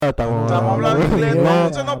Estamos hablando inglés,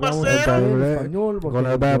 entonces no pasé. Español, Con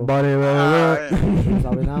el bad buddy, bebé. no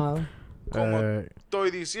sabe nada. Como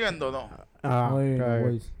estoy diciendo, ¿no? Bueno,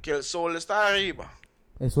 pues. Que el sol está arriba.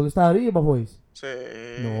 El sol está arriba, pues. Sí.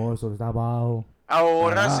 No, el sol está abajo.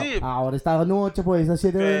 Ahora sí. Ahora está noche, pues, a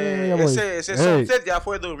 7:30, pues. Ese sunset ya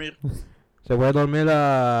fue a dormir. Se fue a dormir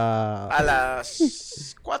a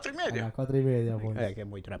las 4:30. A las 4:30, pues. que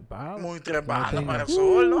muy trempado. Muy temprano para el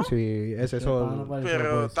sol, ¿no? Sí, ese sol.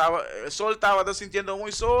 Pero el sol estaba sintiendo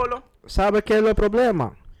muy solo. ¿Sabe qué es el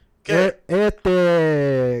problema? ¿Qué?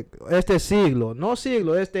 Este siglo, no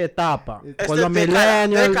siglo, esta etapa. Con los década,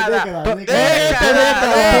 millennials.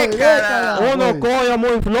 década. Uno coño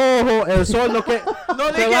muy flojo, el sol no que. No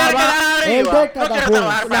se quiere va quedar arriba. No quiere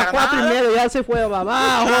trabajar las para 4:30 nada. ya se fue abajo.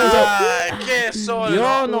 Ay, qué sol.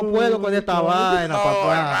 Yo no puedo con esta vaina, No,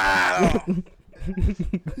 papá. hermano.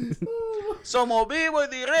 Somos vivos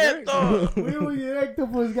y directos. We were directo,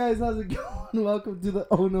 pues, guys. How's it going? Welcome to the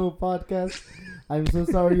Oh No podcast. I'm so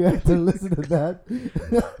sorry you had to listen to that.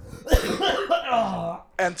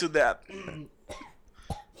 And to that.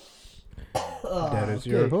 That is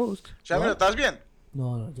your host. Shamil, ¿estás bien?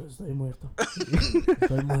 No, yo estoy muerto.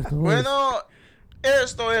 Estoy muerto. pues. Bueno,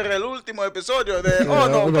 esto era el último episodio de Oh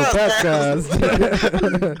No Uno Podcast.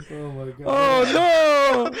 Oh my god. Oh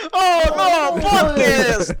no. Oh No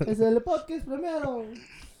Podcast. Es el podcast primero.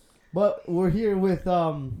 But we're here with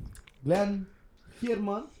Glenn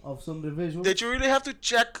Hierman of Some Division. Did you really have to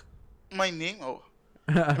check my name? Oh.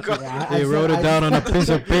 They wrote it down on a piece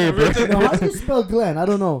of paper. No, how do you spell Glenn? I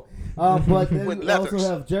don't know. But then With we also letters.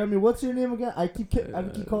 have Jeremy. What's your name again? I keep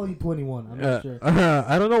calling you 21. I'm not sure.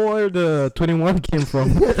 I don't know where the 21 came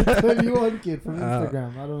from. 21 kid from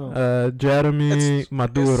Instagram. I don't know. Jeremy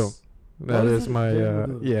Maduro. it's- That What is my Jeremy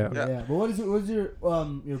Maduro. yeah. Yeah. But what's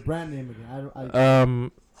your brand name again? I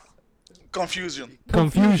Confusion.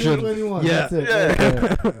 Confusion. 21. Yeah. That's it.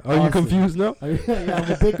 Yeah. Are you Awesome. confused now? Yeah, I'm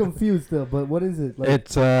a bit confused still. But what is it? Like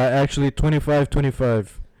It's actually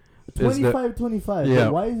 25-25. 25. Yeah.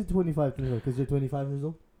 Why is it 25? Because you're 25 years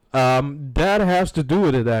old. That has to do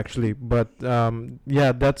with it actually, but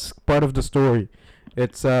yeah, that's part of the story.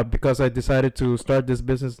 It's because I decided to start this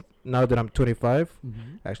business now that I'm 25. Mm-hmm.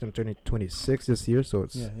 Actually, I'm turning 26 this year, so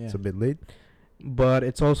it's Yeah. a bit late. But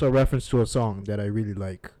it's also a reference to a song that I really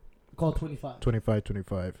like. Called 25.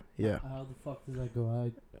 25-25. Yeah. How the fuck does that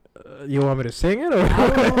go? You want me to sing it or? I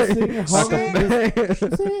don't know. Sing it. hum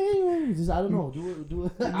Sing it, just I don't know. Do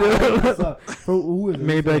it. I don't know. So, who is it?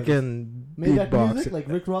 Maybe I Who's it? can Maybe that beatbox music it. like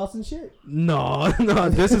Rick Ross and shit. No.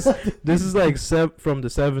 This is like from the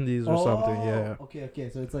 70s or something. Yeah. Okay.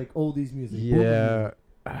 So it's like oldies music. Yeah.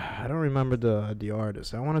 I don't remember the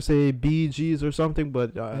artist. I want to say Bee Gees or something,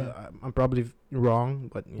 but I'm probably wrong.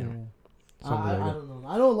 But you know, something I like don't know.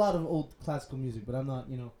 I know a lot of old classical music, but I'm not.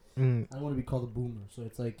 that. I don't want to be called a boomer. So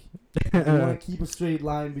it's like you want to keep a straight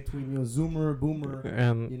line between zoomer, boomer,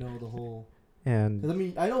 and the whole. and 'Cause I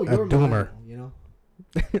mean, I know A you're a doomer. millennial.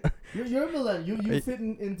 You're a millennial. You fit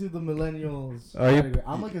into the millennials. Are you- category.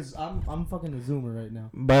 I'm like I'm fucking a zoomer right now.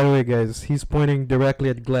 by the way, guys, he's pointing directly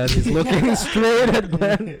at Glenn. He's looking straight at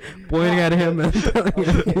Glenn, pointing at him and telling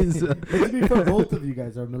him he's. But to be fair, both of you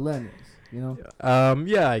guys are millennials.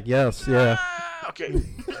 Yeah, I guess. Yeah. Okay.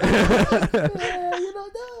 Yeah,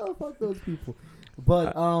 no, fuck those people.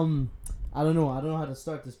 But I don't know. I don't know how to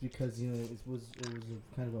start this because it was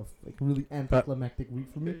a kind of a really anticlimactic week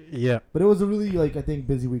for me. Yeah. But it was a really I think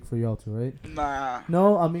busy week for y'all too, right? Nah.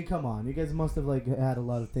 No, I mean come on, you guys must have had a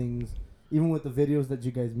lot of things, even with the videos that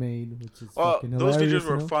you guys made, which is Well, fucking those hilarious. videos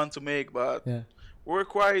were fun to make, but Yeah. we're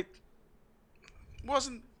quite.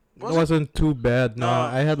 Wasn't It wasn't too bad. No, No.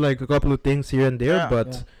 I had like a couple of things here and there, Yeah.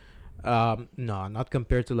 but no, not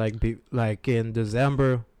compared to like in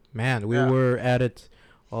December. Man, we Yeah. were at it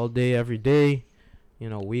all day, every day.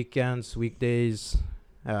 Weekends, weekdays,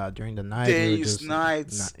 during the night. we were days, just-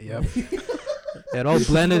 nights. Yep. It all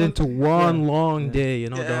blended into one Yeah. long Yeah. day.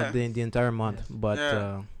 Yeah. The entire month. But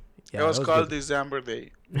Yeah. yeah, It was called good. December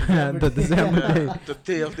Day. the December Yeah, day. the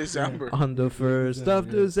day of December. On the 1st of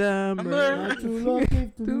Yeah. December. Not too long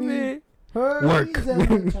give to To me. me. Her Work.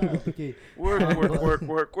 December child. Okay. Work.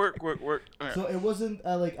 Yeah. So it wasn't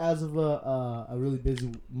as of a really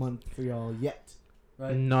busy month for y'all yet,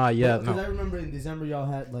 right? Not yet. Because No. I remember in December y'all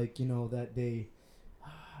had that day.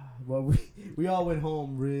 Well, we all went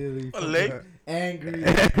home really fucking Late? angry,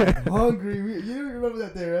 hungry. You remember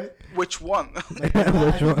that day, right? Which one? Like,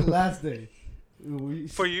 I think the last day.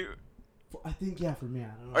 For you? I think for me. I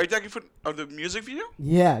don't know. Are you talking of the music video?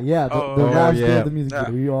 Yeah. The Oh, last day yeah. of the music Yeah.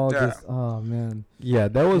 video. We all Yeah. just, oh man. Yeah,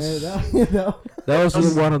 that was Yeah, that, that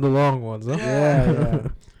was one of the long ones, huh? Yeah.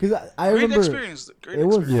 Because I Great remember experience. Great it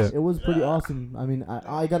was experience. it was pretty Yeah. awesome. I mean,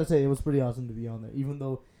 I gotta say it was pretty awesome to be on there. Even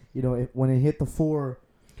though when it hit the 4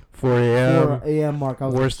 4 a.m. a.m. mark, I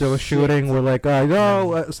was We're like, still shit. shooting. We're like,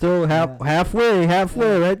 still halfway,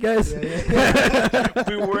 right, guys? Yeah.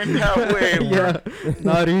 We weren't halfway. Yeah,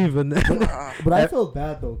 not even. But I felt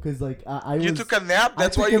bad though, cause like I You was. took a nap.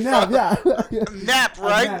 That's I why took you a nap. felt Yeah. nap, A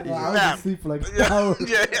right? nap, I was Nap. asleep for like Yeah. hours.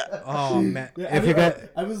 Yeah. Oh man, Yeah, if you got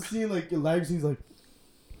I was seeing like live scenes like,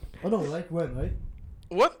 oh no, like when right?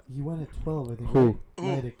 What? He went at 12, I think. Who? Right? Who?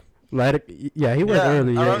 Leidick. Light, yeah, he went Yeah,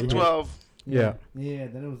 early. around Yeah, 12. Yeah. Yeah.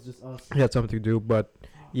 Then it was just us. he had something to do, but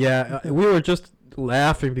yeah, we were just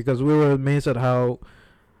laughing because we were amazed at how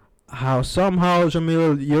somehow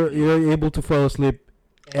Jamil you're able to fall asleep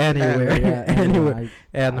anywhere, Yeah, anywhere, I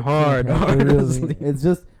and can't hard help it, really. asleep. It's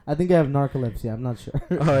just I think I have narcolepsy. I'm not sure.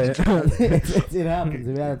 Oh yeah. it happens.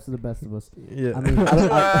 It happens to the best of us. Yeah. I mean, I don't,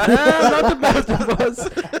 not the best of us.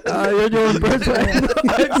 You're doing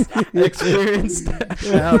personal experience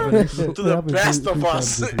happening. To the best of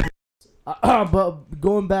us. But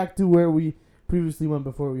going back to where we previously went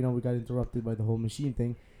before, we got interrupted by the whole machine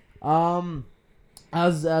thing.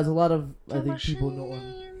 As a lot of I think people know.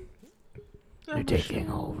 They're taking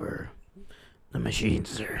over. The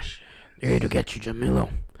machines are here to get you, Jamilo.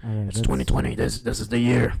 It's 2020. This is the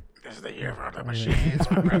year. This is the year for the Yeah. machines,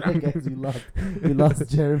 my brother. Guys, we lost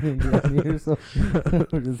Jeremy and Glenn here, so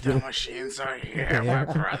we're just The gonna, machines are here, my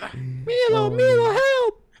brother. Milo,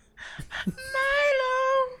 help!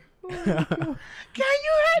 Milo! Can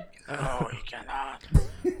you help? No, you cannot.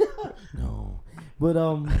 no. But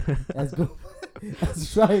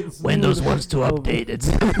let's try it. Windows wants to over. update it.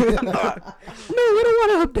 No, we don't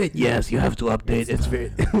want to update. Yes, you have to update. It's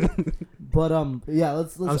very. But yeah,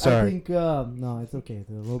 let's. I'm sorry. I think no, it's okay.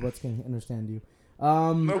 The robots can understand you.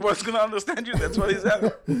 Nobody's gonna understand you. That's what he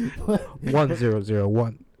said.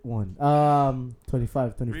 1001.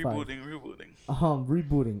 25. Rebooting.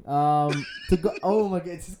 Rebooting. To go. Oh my god,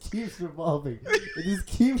 it just keeps revolving. It just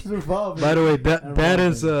keeps revolving. By the way, and that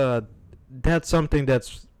is revolving. that's something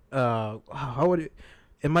that's how would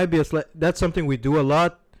it might be that's something we do a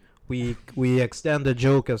lot. We extend the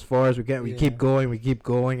joke as far as we can. We keep going,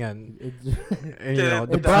 and It the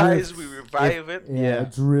it dies, drifts. we revive it. Yeah.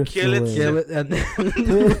 it drifts Kill it, away. kill it, and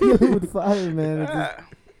Kill it with fire, man. It just- Yeah.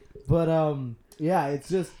 But yeah, it's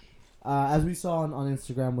just as we saw on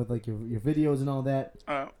Instagram with like your videos and all that.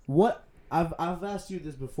 What I've asked you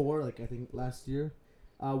this before, like I think last year.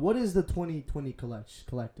 What is the 2020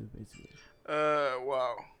 collective basically?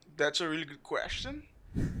 Wow, that's a really good question.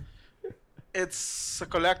 It's a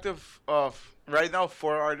collective of right now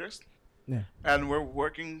 4 artists, Yeah. and we're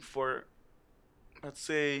working for, let's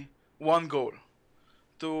say, one goal: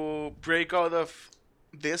 to break out of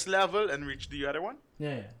this level and reach the other one.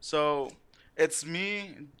 Yeah. So it's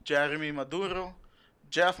me, Jeremy Maduro,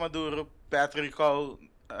 Jeff Maduro, Patrick Cole,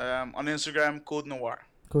 on Instagram, Code Noir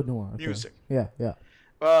Code Noir. Okay. Music. Yeah.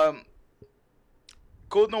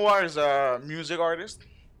 Code Noir is a music artist.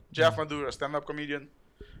 Jeff Maduro, stand-up comedian.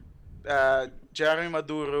 Jeremy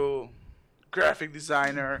Maduro, graphic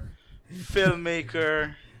designer,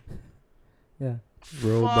 filmmaker, Yeah.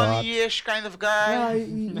 Robot. funny-ish kind of Yeah, guy.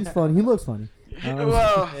 he's funny. He looks funny.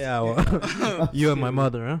 Well, yeah, well, you and my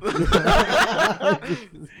mother, huh?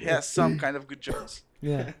 he has some kind of good jokes.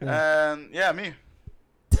 Yeah. And yeah, me.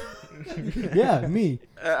 Yeah, me.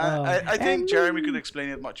 I think Jeremy could explain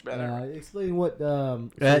it much better. Explain what sorry,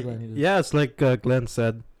 Glenn, he did. Yeah, it's like Glenn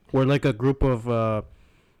said. We're like a group of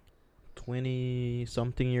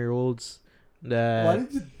 20-something-year-olds Why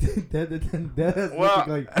that. did you that Well,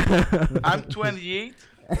 like I'm 28.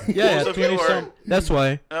 Yeah, Most of you 20-some. That's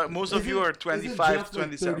why. Most of you are 25,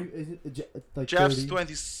 27. Is it like Jeff's 30?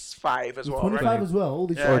 25 as He's well, 25 right? as well.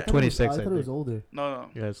 Holy Yeah. shit. Or I thought it was- 26, I I thought it was think. older. No.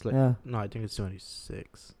 Yeah, it's like. Yeah. No, I think it's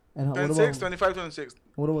 26. And what 26, about 25, 26.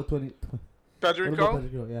 what about 20? Patrick What about Cole,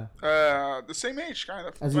 Patrick Cole? Yeah. the same age, kind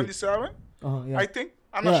of. As you. 27, Yeah. I think.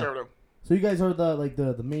 I'm Yeah. not sure, though. So you guys are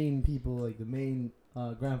the main people, like the main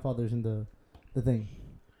grandfathers in the thing.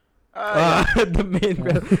 The main.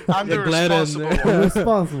 I'm the Glenn and- responsible You're one.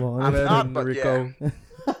 responsible. I'm Glenn not, and but Rico.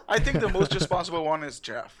 I think the most responsible one is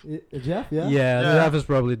Jeff. Jeff, yeah? Yeah, Yeah. Jeff is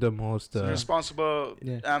probably the most. Responsible,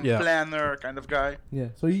 Yeah. Yeah. planner kind of guy. Yeah.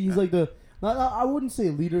 So he's like the. I wouldn't say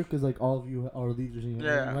leader because like all of you are leaders in your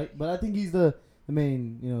Yeah. own right? But I think he's the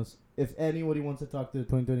main. If anybody wants to talk to the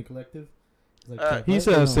 2020 collective, it's like Jeff, He's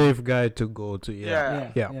right? a Or no? safe guy to go to.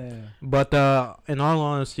 Yeah. Yeah. Yeah. But in all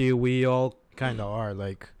honesty, we all kind of are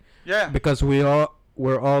like Yeah. because we're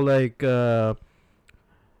all like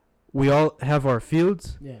we all have our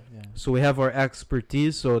fields. Yeah. So we have our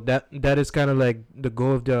expertise. So that is kind of like the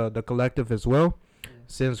goal of the collective as well. Yeah.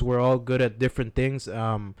 since we're all good at different things,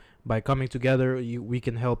 by coming together, we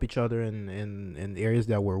can help each other in areas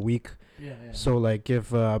that we're weak. Yeah. So like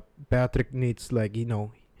if Patrick needs like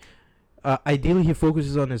ideally he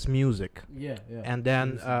focuses on his music. Yeah. And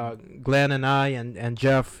then Glenn and I and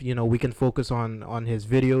Jeff, we can focus on his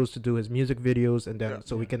videos to do his music videos, and then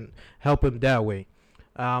we can help him that way.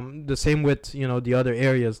 The same with the other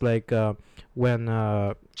areas, like when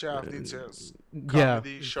Jeff needs his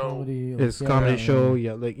comedy show. His comedy show,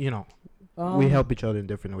 like we help each other in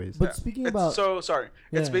different ways. But speaking about,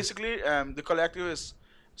 it's basically the collective is.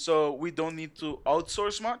 So we don't need to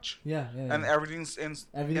outsource much. Yeah. And everything's is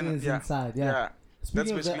inside. Yeah.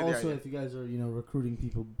 Speaking That's of that, also, idea. if you guys are recruiting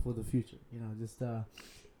people for the future, just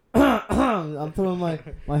I'm throwing my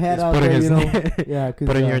hat out there.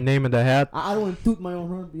 Putting your name in the hat. I don't want to toot my own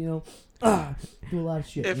horn, do a lot of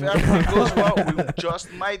shit. If everything goes well, we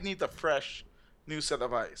just might need a fresh new set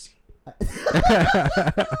of eyes.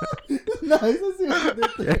 No, he's not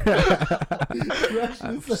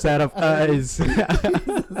Set of eyes. I'm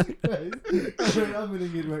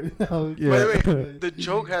hitting it right now. By the way, the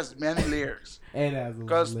joke has many layers.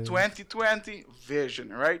 Because 2020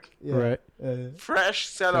 vision, right? Yeah. Right. Fresh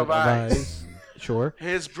set of eyes. Sure.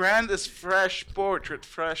 His brand is Fresh Portrait.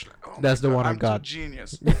 Fresh. That's the one I I'm got. Too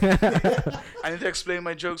genius. I need to explain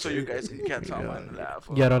my joke so you guys can get on my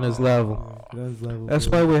level. Get on his level. That's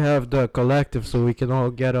why we have the collective, so we can all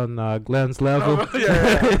get on Glenn's level.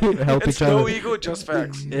 Help it's each other. No ego, just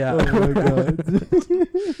facts. Yeah. Oh my god.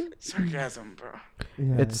 Sarcasm, bro.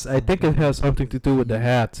 Yeah, I think it has something to do with the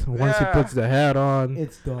hat. Once he puts the hat on,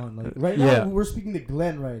 it's done. Like right now, we're speaking to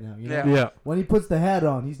Glenn right now. Yeah. When he puts the hat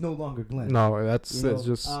on, he's no longer Glenn. No, that's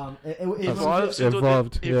just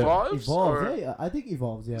evolved. Evolved. Evolves. Yeah, I think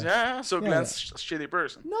evolves. Yeah. Yeah. So Glenn's a shitty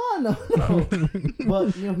person. No.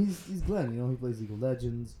 But he's Glenn. He plays League of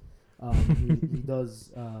Legends. He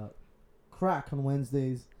does crack on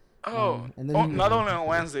Wednesdays. And then not only on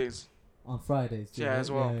Wednesdays. On Fridays too. Yeah, right?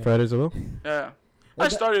 as well. Yeah. Fridays as well. Yeah. I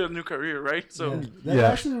started a new career, right? So that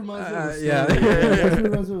actually reminds me of a story. That actually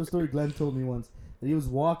reminds me of a story Glenn told me once. That he was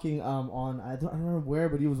walking on I don't remember where,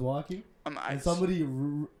 but he was walking on ice. And somebody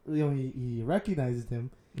he recognized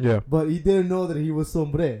him. Yeah. But he didn't know that he was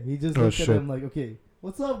Sombre. He just looked at him like, okay,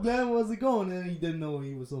 what's up, Glenn? How's it going? And he didn't know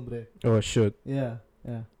he was Sombre. Oh shit. Yeah.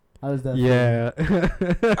 How does that? Yeah.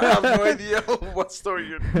 I have no idea what story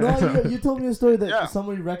you're. No, you told me a story that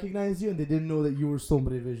somebody recognized you and they didn't know that you were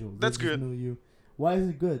Sombre Visuals. That's they just good. Knew you. Why is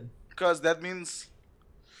it good? Because that means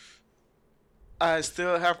I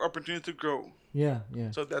still have opportunity to grow. Yeah.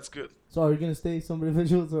 So that's good. So are you gonna stay Sombre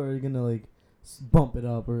Visuals, or are you gonna like bump it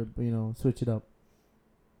up, or switch it up?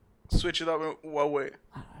 Switch it up in what way?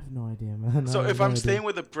 I have no idea, man. So if I'm staying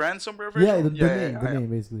with the brand Sombre Visuals, the name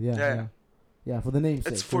basically, yeah, for the name's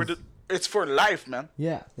sake. It's for life, man.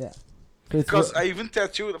 Yeah. Because I even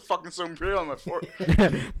tattooed a fucking sombrero on my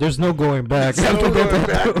forehead. There's no going back. There's no going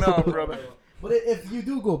back now, brother. But if you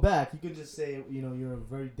do go back, you can just say, you're a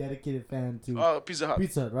very dedicated fan to Pizza Hut.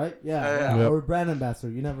 Pizza Hut, right? Yeah. Or brand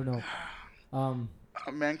ambassador. You never know.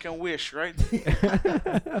 A man can wish, right?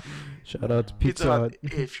 Shout out to Pizza Hut.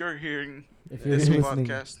 If you're hearing this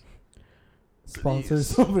podcast, sponsor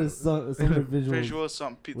Sombre Visuals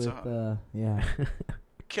some Pizza Hut.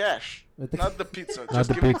 Cash, not the pizza. Not Just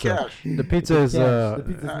the give me pizza. cash. The pizza is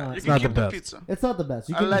it's not the best. Pizza. It's not the best.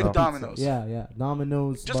 You I like Domino's. Yeah.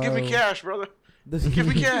 Domino's. Just give me cash, brother. Give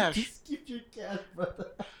me cash. Just give your cash,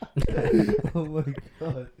 brother. Oh my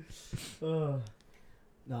god.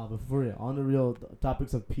 No, but for real, on the real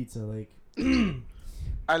topics of pizza, like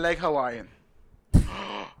I like Hawaiian.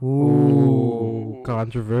 Ooh,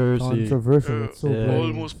 controversy. It's so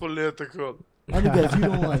almost political. I guess you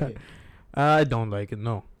don't like it. I don't like it.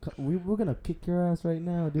 No. We're gonna kick your ass right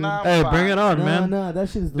now, dude. Nah, hey, bring it on, man. Nah, that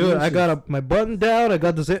shit is delicious. Dude, I got my button down. I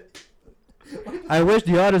got the zip. I wish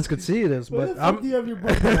the audience could see this, but do you have your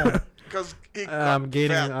button down? Because I'm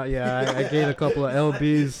gaining. I gained a couple of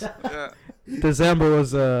lbs. Yeah. December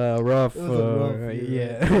was rough.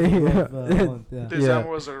 December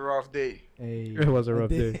was a rough day. It was a rough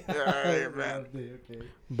day. Yeah, man. Okay.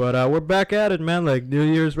 But we're back at it, man. Like New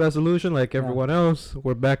Year's resolution, like everyone else.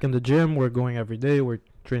 We're back in the gym. We're going every day. We're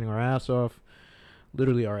training our ass off.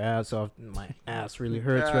 Literally our ass off. My ass really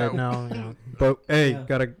hurts right now. But hey,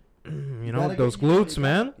 gotta those glutes,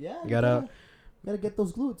 man. Yeah. You gotta get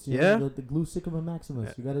those glutes. Yeah. The gluteus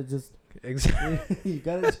maximus. You gotta just. Exactly. You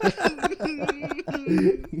gotta.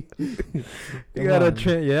 You gotta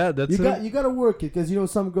train. Yeah, that's it. You gotta work it,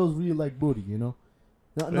 because some girls really like booty.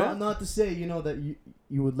 Not to say that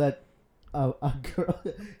you would let a girl.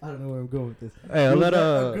 I don't know where I'm going with this. Hey,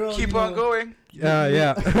 keep on going.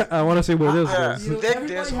 Yeah. I want to see where this goes. You know,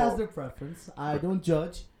 everybody has their preference. I don't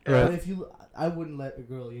judge. Right. But I wouldn't let a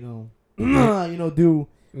girl, do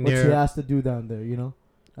what she has to do down there.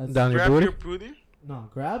 That's down your Grab booty. your booty. No,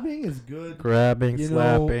 grabbing is good. Grabbing,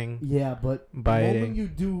 slapping. Yeah, but biting. the moment you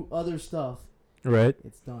do other stuff, right?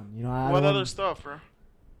 it's done. What other stuff, bro?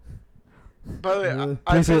 By the way,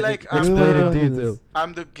 I Please feel like explain in detail.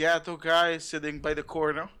 I'm the ghetto guy sitting by the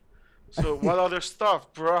corner. So what other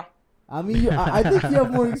stuff, bro? I mean, I think you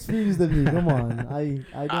have more experience than me. Come on, I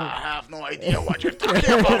don't. I have no idea what you're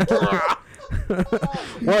talking about, bro.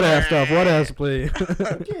 What ass stuff? What ass play?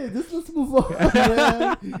 Okay, let's move on,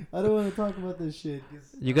 man. I don't want to talk about this shit.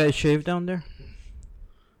 You guys shave down there?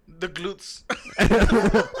 The glutes.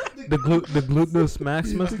 the gluteus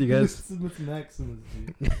maximus, you guys? Gluteus maximus,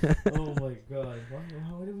 dude. Oh my god.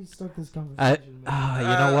 Why did we start this conversation,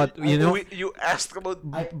 man? You know what? You asked about...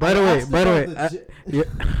 By the way,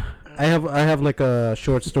 I have like a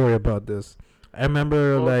short story about this. I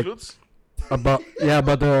remember glutes? about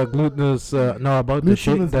the gluteus,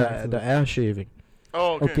 about the ass shaving.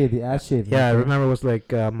 Oh, okay, the ass shaving. Yeah, I remember it was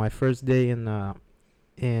like my first day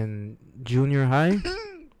in junior high.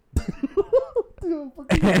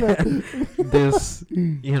 This,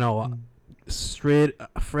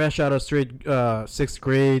 fresh out of sixth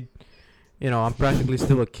grade. I'm practically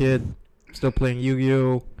still a kid, still playing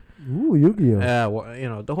Yu-Gi-Oh. Ooh,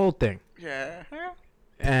 Yu-Gi-Oh. The whole thing. Yeah.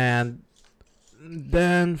 And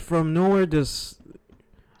then from nowhere, this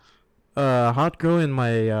hot girl in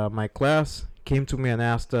my my class came to me and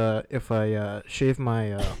asked if I shave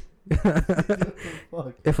my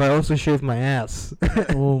if I also shave my ass.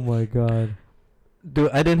 Oh my god.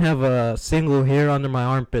 Dude, I didn't have a single hair under my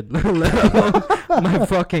armpit, let alone my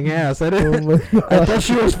fucking ass. I thought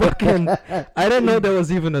she was fucking. I didn't know that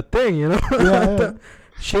was even a thing, Yeah.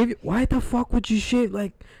 Shave. Why the fuck would you shave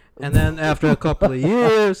like? And then after a couple of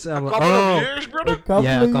years, I'm like, of years, brother? A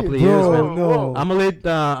couple of years, man. No. I'm a late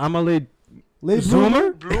Zoomer? Late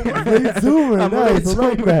Zoomer, nice, I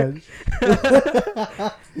like that.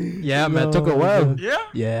 Yeah, man, it took a while. Yeah?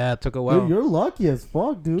 Yeah, it took a while. You're lucky as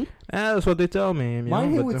fuck, dude. Yeah, that's what they tell me.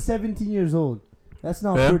 Mine hit with 17 years old. That's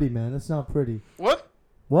not pretty, man. That's not pretty. What?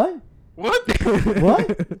 What?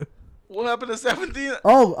 What? What happened to 17?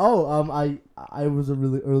 I was a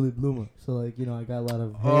really early bloomer, so I got a lot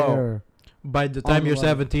of hair. By the time you're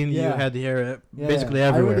 17, you had the hair basically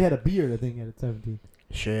everywhere. I already had a beard, I think, at 17.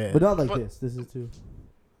 Shit. But not like this. This is too.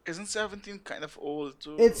 Isn't 17 kind of old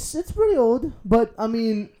too? It's pretty old, but I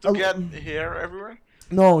mean. To get hair everywhere?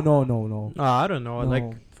 No. I don't know. No.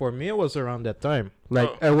 Like for me, it was around that time. Like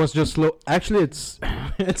it was just slow. Actually, it's.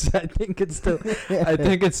 I think it's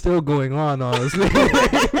still going on. Honestly.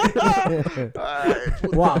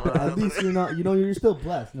 Wow. At least you're not. You're still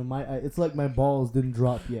blessed. It's like my balls didn't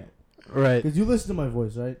drop yet. Right. Because you listen to my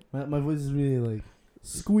voice, right? My voice is really like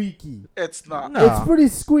squeaky. It's not. No. It's pretty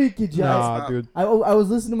squeaky, Jack. Nah, dude. I was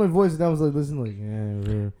listening to my voice and I was like listening like.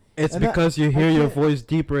 Yeah. It's and because you hear your voice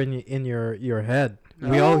deeper in your head. No.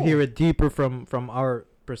 We all hear it deeper from our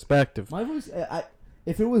perspective. My voice,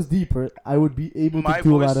 if it was deeper, I would be able to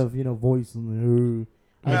do a lot of voice.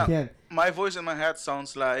 I can't. My voice in my head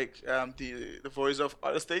sounds like the voice of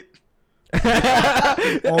Allstate.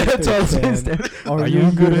 Are you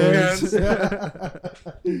in good hands?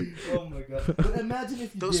 Oh my god! But imagine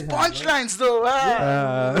if you those punchlines though.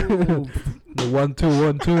 The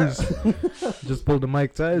 1-2-1-2s. Just pull the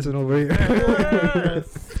Mike Tyson over here.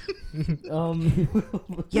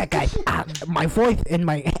 Yeah, guys. My voice in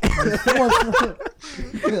my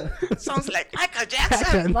sounds like Michael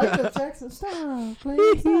Jackson. Michael Jackson, stop,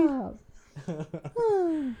 please stop.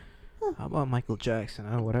 How about Michael Jackson?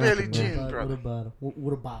 What Billie Jean, bro.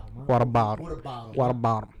 What about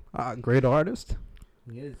him? Great artist.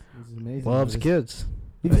 He is. He's amazing. Loves kids.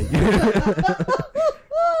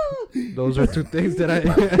 Those are two things that I.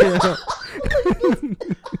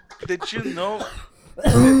 Did you know?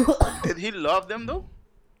 Did he love them though?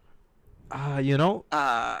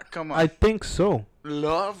 Come on. I think so.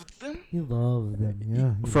 Loved them? He loved them,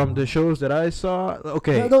 yeah. From the shows that I saw,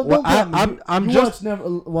 okay. No, I'm just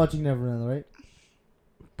watching Neverland, right?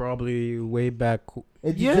 Probably way back.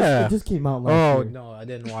 It just came out last year. Oh no, I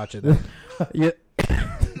didn't watch it. Yeah.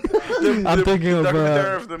 I'm thinking of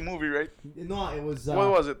the movie, right? No, it was. What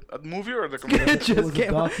was it? A movie or the commercial? It just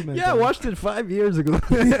came out. Yeah, I watched it 5 years ago.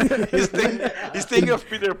 He's thinking of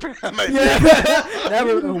Peter Pan. Why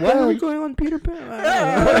are we going on Peter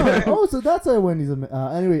Pan? Oh, so that's why Wendy's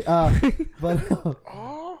anyway. But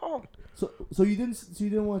So you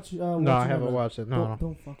didn't watch? No, I haven't watched it. No,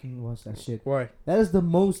 don't fucking watch that shit. Why? That is the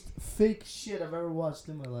most fake shit I've ever watched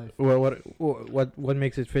in my life. What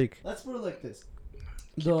makes it fake? Let's put it like this: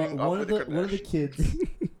 one of the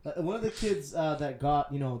kids that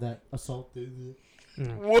got that assaulted.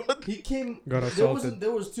 What? He came. Got assaulted.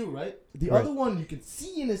 There was two, right? The other one you can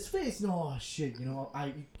see in his face. No shit,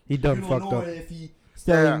 He done fucked up. If he's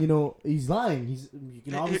telling, he's lying. You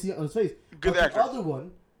can obviously see it on his face. Good but actor.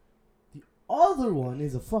 The other one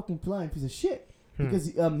is a fucking flying piece of shit because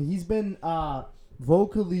he's been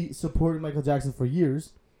vocally supporting Michael Jackson for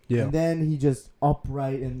years. Yeah. And then he just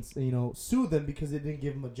upright and sued them because they didn't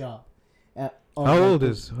give him a job. How old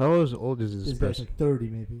is this person? Like 30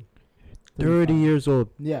 maybe. 30 years old.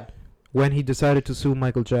 Yeah. When he decided to sue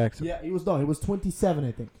Michael Jackson. Yeah, he was 27,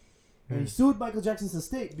 I think. And he sued Michael Jackson's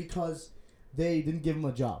estate because they didn't give him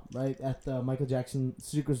a job, right? At the Michael Jackson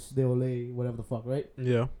Circus de Olay, whatever the fuck, right?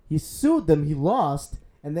 Yeah. He sued them, he lost,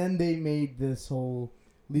 and then they made this whole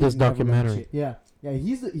documentary. Yeah. Yeah,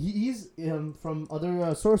 he's from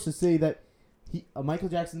other sources say that Michael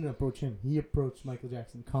Jackson didn't approach him. He approached Michael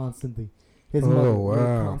Jackson constantly. His mother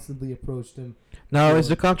constantly approached him. Now, is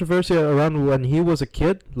the controversy around when he was a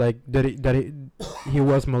kid, like that he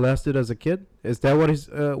was molested as a kid? Is that what he's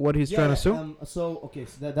trying to sue? So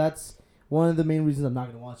that's one of the main reasons I'm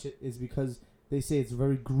not gonna watch it is because they say it's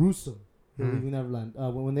very gruesome. Leaving Neverland.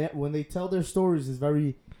 When they tell their stories, it's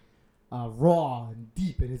very raw and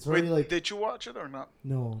deep, and it's very like. Did you watch it or not?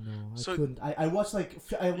 No, I couldn't. I watched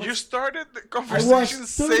You started the conversation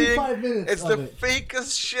saying it's the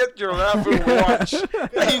fakest shit you'll ever watch.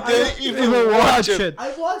 And you didn't even watch it.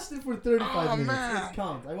 I watched it for 35 minutes. Man. It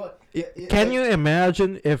counts. Can you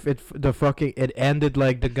imagine if it ended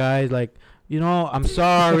like the guy like, I'm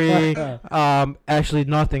sorry. Actually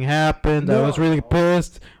nothing happened. I was really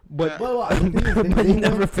pissed. But they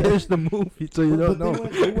never finished the movie, so you don't know.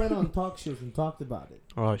 They went on talk shows and talked about it.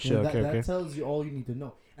 Oh shit! That tells you all you need to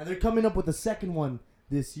know. And they're coming up with a second one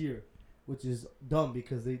this year, which is dumb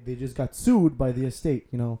because they just got sued by the estate,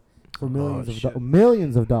 for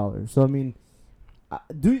millions of dollars. So I mean,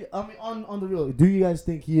 on the real, do you guys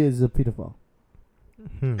think he is a pedophile?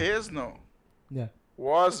 Is no. Yeah.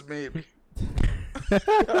 Was maybe.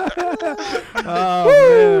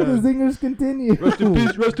 Oh, the singers continue. Rest in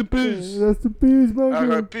peace. Rest in peace. Rest in peace, my God.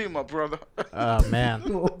 R.I.P. my brother. Oh man.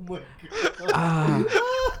 Oh my God.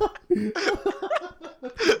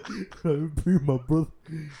 R.I.P. my brother.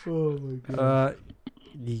 Oh my God.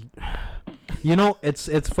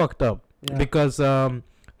 It's fucked up because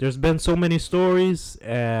there's been so many stories,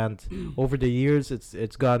 and over the years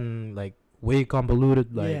it's gotten like way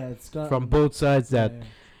convoluted, from both sides that.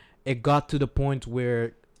 It got to the point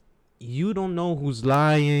where you don't know who's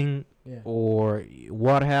lying or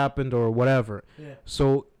what happened or whatever. Yeah.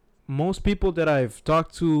 So most people that I've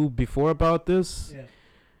talked to before about this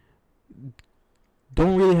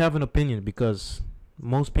don't really have an opinion because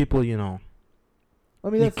most people, you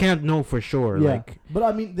can't know for sure. Yeah. But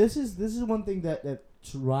I mean, this is one thing that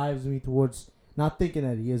drives me towards not thinking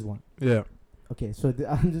that he is one. Yeah. Okay, so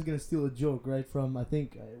I'm just gonna steal a joke right from I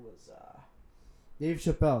think it was. Dave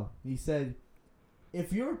Chappelle, he said,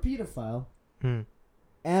 if you're a pedophile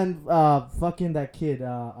and fucking that kid,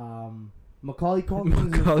 Macaulay Culkin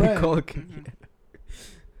is your friend,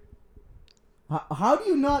 how do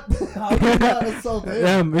you not assault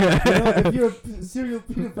him? If you're a serial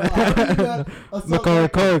pedophile, how do you not assault Macaulay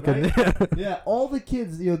Culkin? Right? Yeah, all the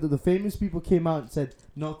kids, the famous people came out and said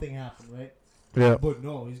nothing happened, right? Yeah. But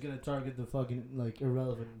no, he's gonna target the fucking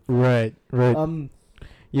irrelevant. Right.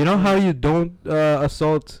 You know how you don't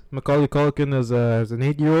assault Macaulay Culkin as an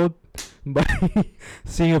 8-year-old? By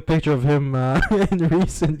seeing a picture of him in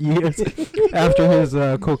recent years after his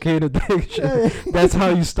cocaine addiction. That's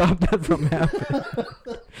how you stop that from happening.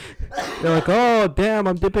 They're like, oh, damn,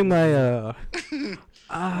 I'm dipping my...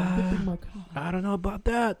 I don't know about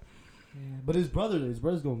that. Yeah, but his brother's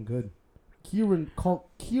going good. Kieran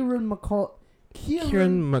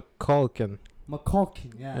McCulkin.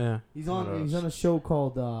 McCulkin, yeah. He's on a show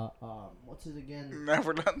called what's it again?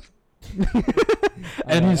 Neverland.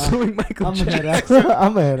 And he's suing Michael Jackson.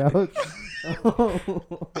 I'm ahead out.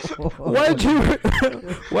 Why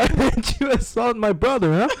didn't you assault my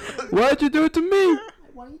brother, huh? Why'd you do it to me?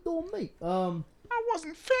 Why you doing me? I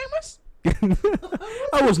wasn't famous.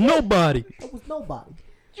 I was nobody.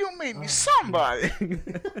 You made me somebody.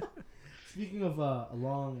 Speaking of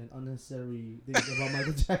long and unnecessary things about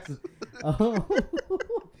Michael Jackson,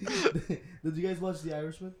 did you guys watch The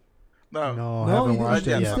Irishman? No, I haven't watched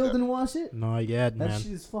it You yet. still didn't watch it? Not yet, That man.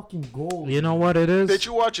 shit is fucking gold. You know what it is? Did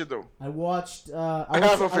you watch it though? I watched. I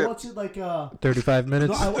Half of it. watched it like 35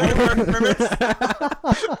 minutes.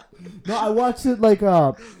 No, I watched it like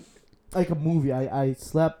a movie. I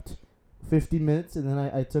slept 15 minutes and then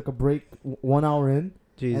I took a break 1 hour in.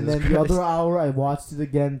 Jesus and then Christ. the other hour I watched it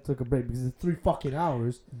again, took a break because it's 3 fucking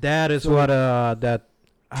hours. That is So- what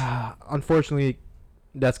unfortunately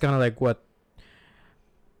that's kind of like what.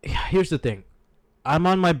 Here's the thing. I'm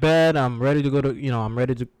on my bed. I'm ready to go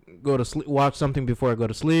to sleep, watch something before I go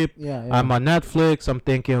to sleep. Yeah. I'm on Netflix. I'm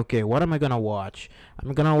thinking, okay, what am I gonna watch?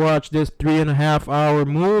 I'm gonna watch this 3.5 hour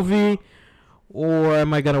movie, or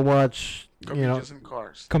am I gonna watch Comedians in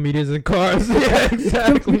Cars. Comedians in Cars? Yeah,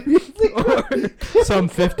 exactly. Or some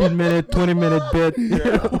 15-minute, 20-minute bit.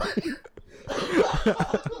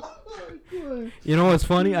 You know what's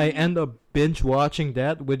funny? I end up binge watching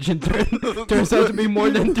that, which in turn turns out to be more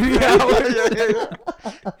than 3 hours.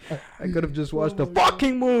 I could have just watched the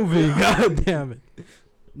fucking movie. God damn it.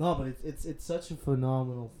 No, but it's such a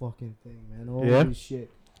phenomenal fucking thing, man. Holy Yeah. shit.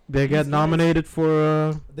 They got nominated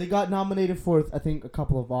for. They got nominated for I think a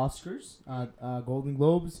couple of Oscars, Golden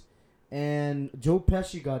Globes, and Joe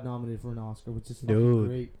Pesci got nominated for an Oscar, which is fucking Dude.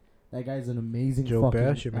 great. That guy's an amazing Joe fucking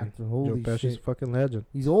Pesci, man. actor. Holy Joe Pesci's shit. a fucking legend.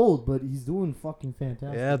 He's old, but he's doing fucking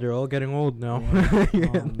fantastic. Yeah, they're all getting old now. Yeah. Yeah,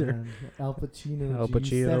 Oh, they're- man. Al Pacino. Al He's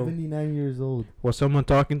Pacino. 79 years old. Was someone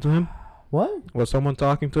talking to him? What? Was someone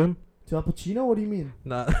talking to him? To Al Pacino? What do you mean?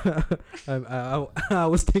 Nah, I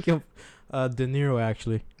was thinking of De Niro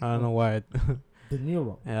actually. I don't know why. De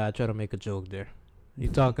Niro. Yeah, I try to make a joke there. You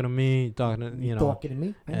talking to me? You talking to You talking to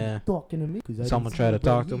me? Yeah. You talking to me? 'Cause I Someone didn't tried see to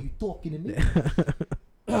talk you, to but him. You talking to me?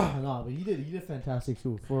 No, but he did fantastic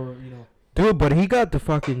too. For Dude, but he got the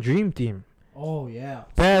fucking dream team. Oh yeah.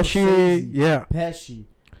 Pesci, Scorsese, yeah. Pesci.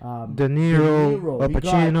 De Niro, Al We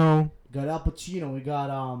Pacino. got Al Pacino. We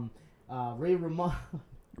got Ray Romano.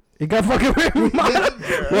 He got fucking Ray Romano.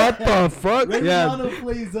 What the fuck? Ray Yeah. Romano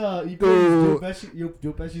plays Joe Dude.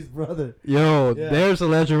 Pesci's brother. Yo, Yeah. there's a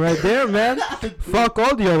legend right there, man. Fuck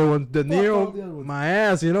all the other ones. De all the other Niro, ones. my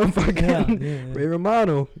ass, you know, fucking Yeah. Ray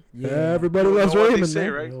Romano. Yeah. Everybody You loves know what they Raymond, say,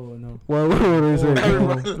 man. right? No. What do they say?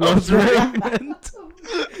 Everybody Loves Raymond.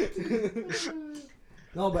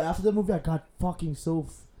 No, but after the movie, I got fucking so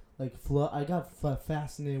I got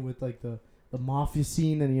fascinated with like the mafia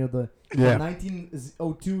scene and the Yeah.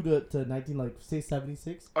 1902 to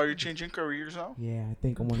 1976. Are you changing careers now? Yeah, I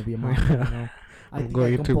think I want to be a mafia. I think Go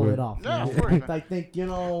I can pull YouTuber. it off. Yeah, you of know? course. I think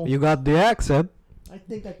You got the accent. I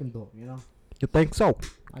think I can do it. You think so?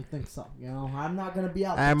 I think so. I'm not gonna be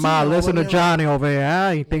out. Hey, ma, listen to Johnny over here.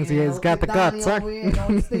 Huh? He thinks he's got the guts, huh?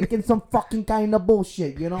 He's thinking some fucking kind of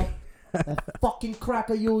bullshit. That fucking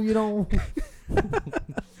cracker,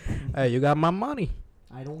 Hey, you got my money.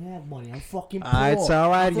 I don't have money. I'm fucking poor. It's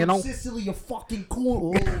alright, I'm from Sicily, you're fucking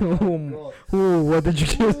cool. Ooh, what did you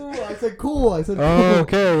do? I said cool. I said cool. Oh,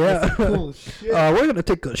 okay, I yeah. said cool. Shit. We're gonna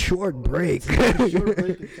take a short break. Short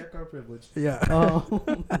break and check our privilege. Yeah.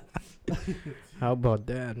 How about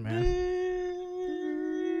that, man?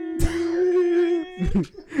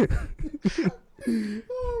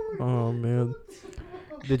 Oh man.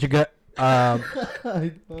 Did you get? Can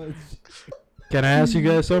I ask you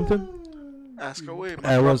guys something? Ask away,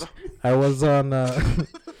 my brother. I was on.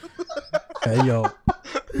 Hey yo,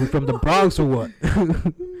 we from the Bronx or what?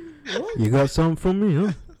 You got something for me,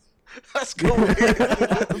 huh? Ask away.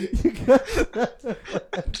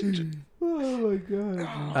 Oh my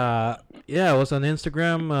god. Yeah, I was on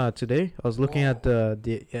Instagram today. I was looking at the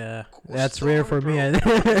Cool that's story, rare for me. bro.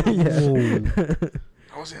 Yeah.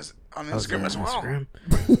 I was on I was Instagram on as well. Instagram.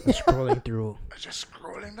 Scrolling through Just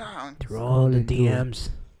scrolling down. all the Scrolling through. DMs.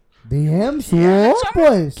 DMs, Yeah, yeah,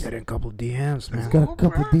 pues. Getting a couple DMs, He's man. got a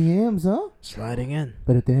couple DMs, huh? Sliding in.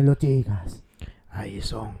 Pero tiene los chicas. Ahí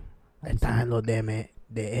son. Están los DMs.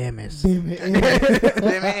 DMs.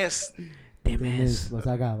 DMS. Lo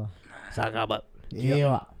sacaba. Sacaba.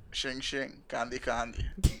 Yeah. Shing Shing. Candy Candy.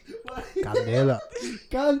 Candela.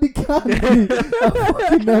 Candy. I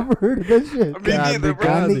fucking never heard of that shit. Me neither, bro.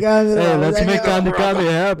 Candy. Hey, let's make Candy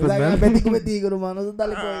brother. happen, man. Betico, hermano.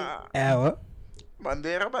 Dale, pues. What?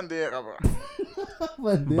 Bandera, bro.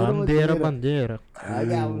 Bandera. Ah,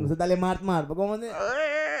 ya, vamos a darle Mart. ¿Cómo se?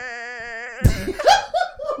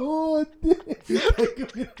 Oh,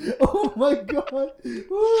 oh my god.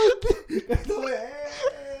 Oh,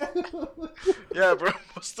 Yeah, bro.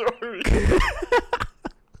 Story.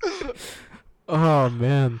 Oh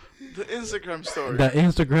man, The Instagram story. the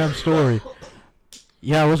Instagram story.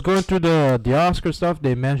 Yeah, I was going through the Oscar stuff.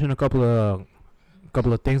 They mentioned a couple of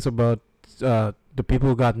things about the people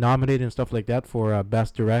who got nominated and stuff like that for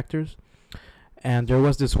best directors. And there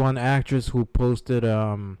was this one actress who posted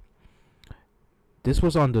this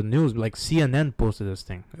was on the news, like CNN posted this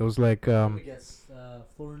thing. It was like Let me guess.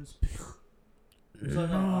 Florence Pugh. So,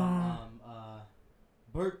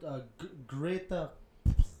 Greta.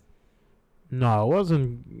 No, it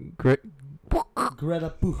wasn't great. Greta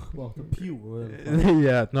Pugh. Well, the Pew.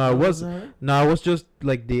 Yeah, no, it was her? no, it was just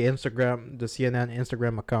like the CNN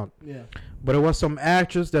Instagram account. Yeah. But it was some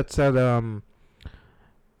actress that said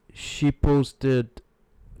she posted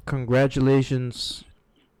congratulations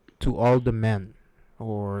to all the men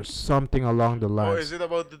or something along the lines. Oh, is it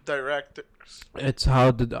about the directors? It's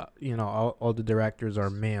how the all the directors are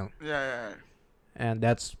male. Yeah. And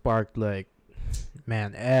that sparked like,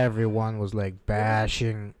 man, everyone was like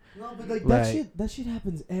bashing. No, but like that shit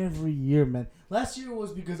happens every year, man. Last year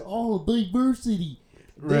was because diversity.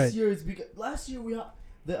 This year it's because last year we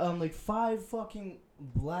like 5 fucking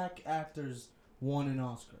black actors won an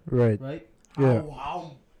Oscar. Right. Right? Yeah.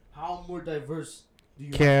 How more diverse do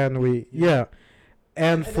you can we? Yeah.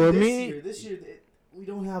 And for this year we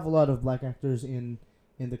don't have a lot of black actors in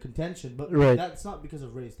the contention, but that's not because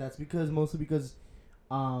of race. That's mostly because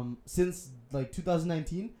since like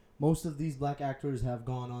 2019, most of these black actors have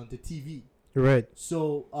gone on to TV. Right.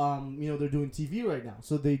 So they're doing TV right now.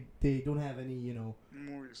 So they don't have any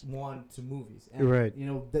movies. movies. And, right.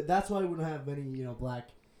 That's why we don't have many black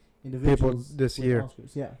individuals people this year.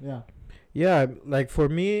 Oscars. Yeah. Yeah, like for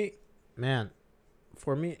me,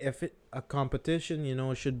 if a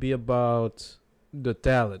competition, should be about the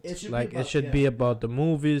talent. It should be about the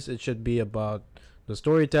movies. It should be about the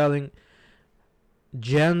storytelling.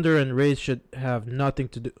 Gender and race should have nothing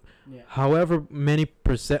to do. Yeah. However many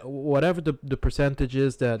whatever the percentage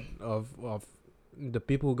is that of the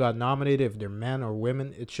people who got nominated, if they're men or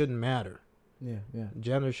women, it shouldn't matter. Yeah.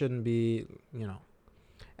 Gender shouldn't be,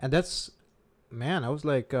 and that's, man, I was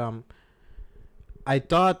like,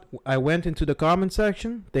 I went into the comment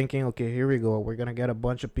section thinking, okay, here we go. We're going to get a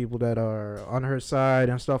bunch of people that are on her side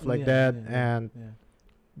and stuff like that.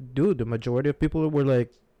 Dude, the majority of people were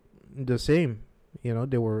like the same.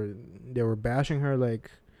 They were bashing her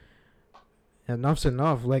like, enough's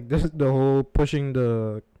enough. Like this, the whole pushing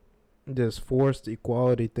this forced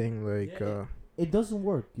equality thing. Like, it doesn't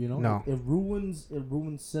work. No. It ruins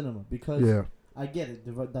cinema because I get it.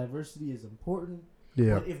 Diversity is important.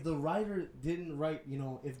 Yeah. But if the writer didn't write,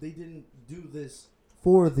 if they didn't do this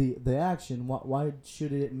for the action, why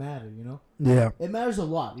should it matter? Yeah. It matters a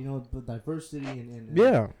lot. The diversity and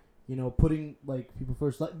yeah. Putting like people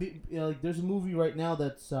first. Like there's a movie right now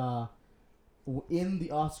that's in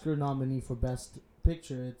the Oscar nominee for Best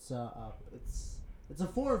Picture. It's a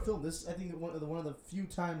foreign film. This, I think, one of the few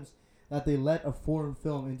times that they let a foreign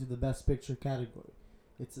film into the Best Picture category.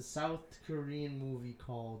 It's a South Korean movie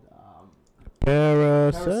called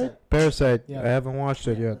Parasite. Yeah. I haven't watched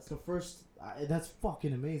it yet. That's the first. That's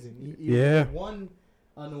fucking amazing. Yeah. Won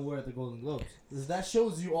an award at the Golden Globes. That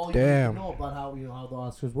shows you all you Damn. need to know about how how the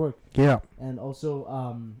Oscars work. Yeah. And also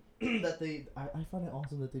that I find it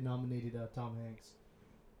awesome that they nominated Tom Hanks.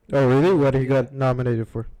 Oh really? What he got nominated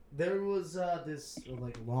for? There was this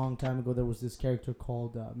like a long time ago. There was this character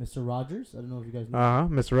called Mr. Rogers. I don't know if you guys know.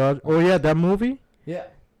 Mr. Rogers. Oh yeah, that movie. Yeah.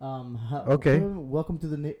 Okay. Welcome to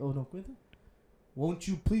the oh no, won't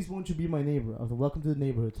you be my neighbor? Welcome to the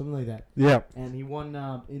neighborhood, something like that. Yeah. And he won.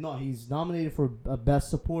 He's nominated for Best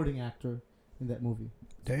Supporting Actor in that movie.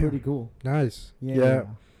 It's pretty cool. Nice. Yeah.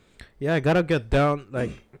 I gotta get down.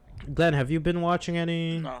 Like, Glenn, have you been watching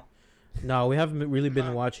any? No. No, we haven't really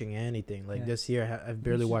been watching anything. Like this year, I've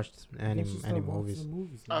barely watched any movies.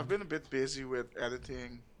 I've been a bit busy with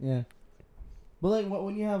editing. Yeah. But like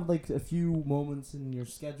when you have like a few moments in your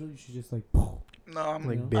schedule, you should just like. No, I'm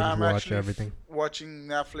like binge watch everything. Watching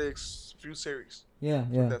Netflix few series. Yeah.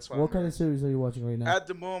 That's what kind of series are you watching right now? At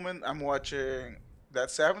the moment, I'm watching That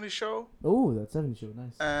 70s Show. Oh, That 70s Show,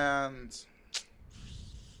 nice. And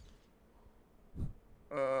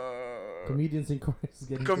Comedians in Cars.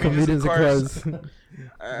 Comedians in Cars.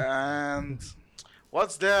 And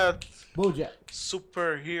what's that? BoJack.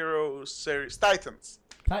 Superhero series Titans.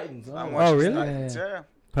 Oh, really? Titans, yeah.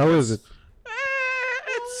 How is it?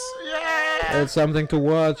 It's something to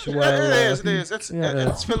watch. It is.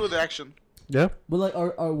 It's filled with action. Yeah. But like,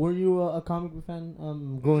 were you a comic book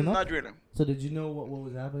fan growing up? Not really. So did you know what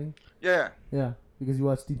was happening? Yeah. Yeah, because you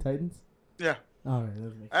watched Teen Titans. Yeah. All right.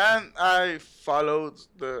 That makes sense. And I followed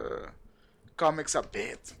the comics a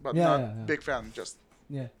bit, but not big fan. Just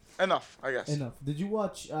enough, I guess. Enough. Did you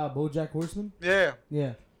watch BoJack Horseman? Yeah.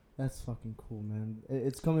 Yeah. That's fucking cool, man.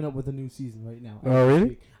 It's coming up with a new season right now. Oh,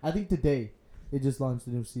 really? I think today. They just launched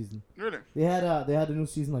a new season. Really? They had a new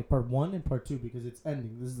season like part 1 and part 2 because it's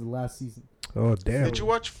ending. This is the last season. Oh damn! Did you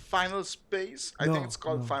watch Final Space? I think it's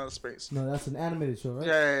called Final Space. No, that's an animated show, right?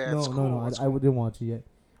 Yeah. No. I didn't watch it yet.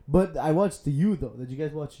 But I watched the You though. Did you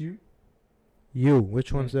guys watch You? You?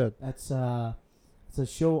 Which one's that? That's it's a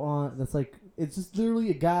show on that's like it's just literally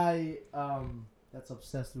a guy that's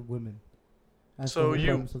obsessed with women. So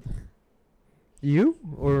You. You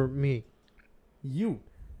or me? You.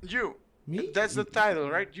 Me? That's the title,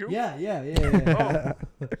 right? You. Yeah. Oh.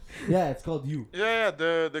 Yeah, it's called You. Yeah.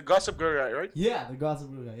 The Gossip Girl guy, right? Yeah, the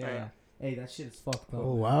Gossip Girl guy. Yeah. Hey, that shit is fucked up.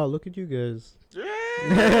 Oh wow! Look at you guys.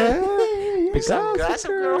 Yeah. Some Gossip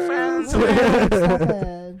Girl fans.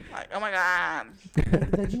 Like, oh my god.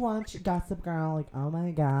 Did you watch Gossip Girl? Like, oh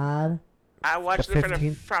my god. I watched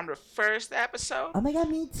it from the first episode. Oh my god,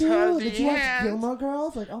 me too. Did you watch end. Gilmore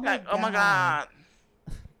Girls? Like, oh my god. Oh my god.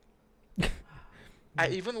 I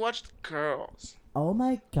even watched Girls. Oh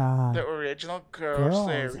my god. The original Girls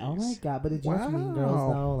series. Oh my god, but did you watch Mean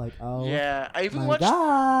Girls though? Like, oh. Yeah, I even my watched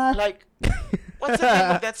god. like what's the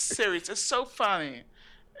name of that series? It's so funny.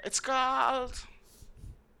 It's called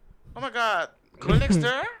oh my god, Girl Next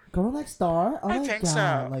Door? Girl Next Door? Oh I my think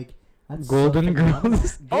god. so. Like Golden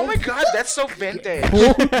Girls. Oh my god, that's so vintage.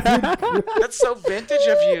 That's so vintage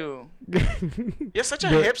of you. You're such a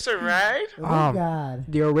hipster, right? Oh my god.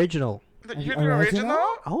 The original. You're the original?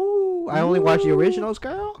 Oh, I only watch the originals,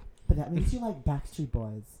 girl. But that means you like Backstreet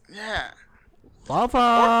Boys. Yeah. Love Or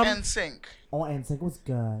 'em. NSYNC. Oh, NSYNC was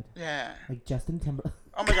good. Yeah. Like Justin Timberlake.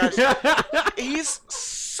 Oh my gosh. He's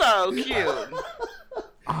so cute.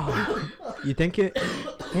 You think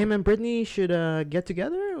him and Britney should get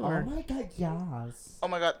together? Or? Oh my god, yes. Oh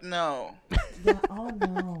my god, no. Yeah, oh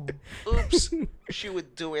no. Oops. She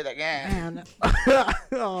would do it again.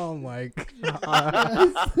 Oh my god.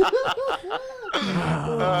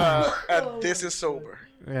 And this is sober.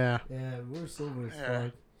 Yeah. Yeah, we're sober as Yeah.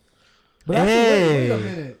 fuck. But actually, wait a Hey,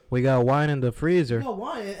 minute. we got wine in the freezer. No,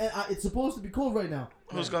 why? It's supposed to be cold right now.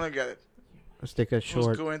 Who's gonna get it? Let's take a Who's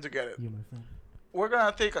short. going to get it? You, my friend. We're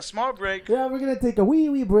gonna take a small break. Yeah, we're gonna take a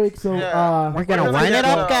wee break. So, Yeah. We're gonna We're gonna wine it get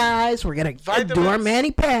up, guys. We're gonna do our vitamins. mani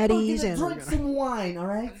we're patties gonna and we're drink gonna... some wine. All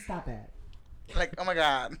right, stop it. Like, oh my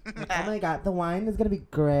god. Oh my god, the wine is gonna be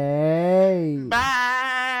great.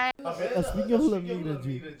 Bye. Speaking of Lamina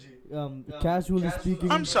G, casually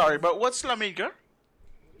speaking. I'm sorry, but what's Lamiga?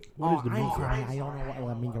 What is the I'm meat? sorry, I don't know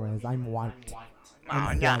what Lamina is. I'm white.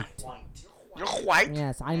 Oh, yeah. You're white?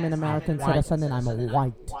 Yes, I'm an American citizen and I'm a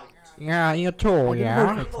white. Yeah, you too, I didn't vote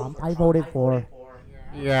yeah. for Trump. I voted for.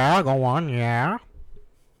 Yeah, go on, yeah.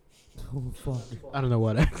 Oh fuck. I don't know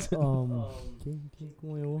what.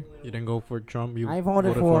 You You didn't go for Trump. You I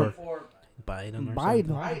voted for Biden or Biden.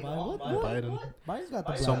 something. What? Biden. Biden's got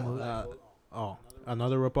the black. Some.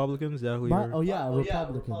 Another Republican. Is that who Bi- you're? oh yeah, a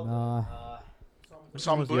Republican. Which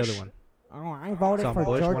Some one was the Bush. other one? Oh, I voted Some for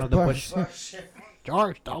Bush, George one of the Bush.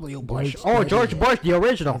 George W. Bush. George Oh, W. George Bush, the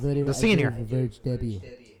original, I voted- the I senior. voted for George W.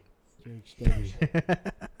 George W.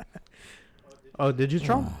 Oh, did you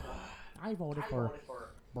Trump? I voted for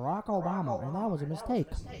Barack Obama, and that was a mistake.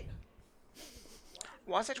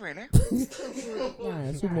 Was it really?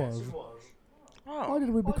 Yes, it was. Why Oh. did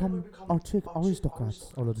we become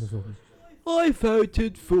aristocrats all of a sudden? I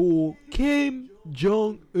voted for Kim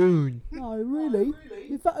Jong Un. No, really?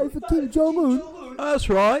 You voted for Kim Jong Un? That's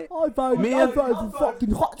right. I voted for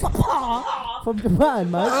fucking from Japan,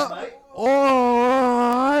 mate. Oh,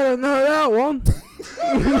 I don't know that one.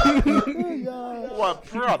 What,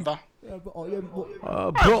 brother? Bro,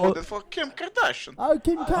 I voted for Kim Kardashian. Oh,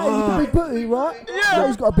 Kim K, he's a big booty, right? Yeah.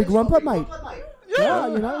 He's got a big rumper, mate. Yeah.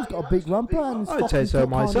 You know, he's got a big rumper and he's I'd fucking say so took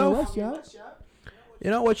Kanye myself. West, you know?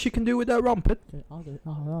 you know what she can do with that rumpet?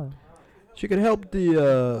 Oh, She can help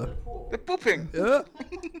the. The pooping. Yeah.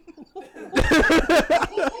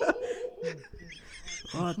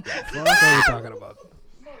 What the fuck are you talking about?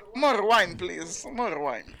 More wine, please. More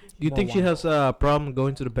wine. Do you think she has a problem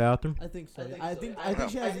going to the bathroom? I think so. I think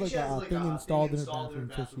she has like a thing installed in her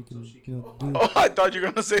bathroom so she can, do. Oh, I thought you were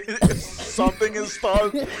gonna say something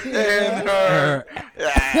installed in her.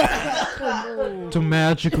 Yeah. To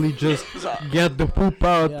magically just get the poop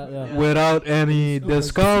out Yeah. without any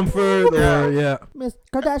discomfort or yeah. Miss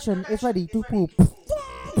Kardashian is ready to poop.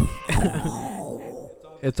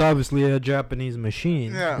 It's obviously a Japanese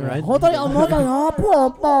machine, Yeah. right? Hold on, I'm not gonna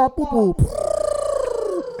poop.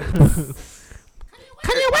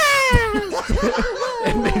 Kanye West!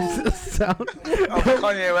 It makes a sound.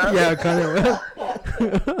 Kanye West? Yeah, Kanye West.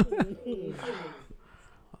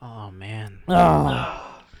 Oh man.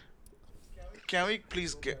 Can we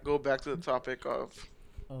please go back to the topic of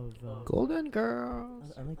of Golden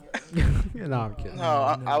Girls. I like No, I'm kidding. No,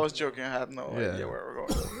 I was joking. I had no idea where we're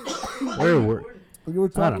going. Where were? we were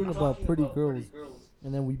talking about pretty girls,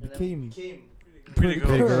 and then we became Pretty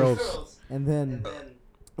Pretty girls. girls. and then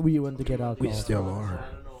we went to get alcohol. We still are.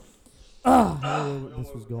 Where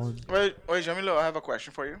this was going. Wait, Jamilo, I have a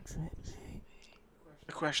question for you.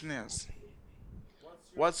 The question is,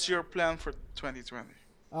 what's your plan for 2020?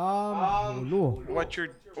 Lord.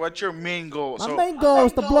 What's your main goal? My So main goal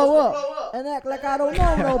is to blow up and act like I don't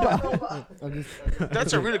know nobody. I'm just,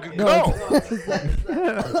 that's a really good no, goal.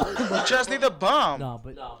 You just need a bomb no,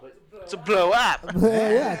 but to blow up.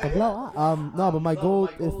 yeah, to blow up. No, but my goal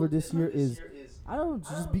is for this year is I don't know,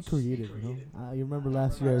 just be creative. You know, you remember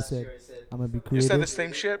last year I said I'm gonna be You creative. said the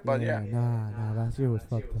same shit, but yeah. Nah, last year was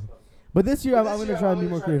fucked up. But this year I'm gonna try and be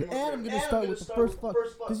more creative, and I'm gonna start with the first fuck,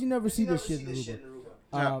 cause you never see this shit in Aruba.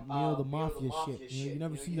 You know, the mafia shit. You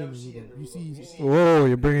never see them in Aruba. You see. Whoa,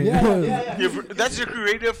 you're bringing. That's your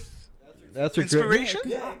creative That's your inspiration.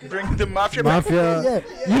 Bring the mafia back. Mafia.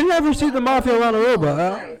 You never see the mafia around Aruba,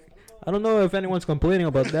 huh? I don't know if anyone's complaining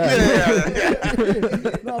about that.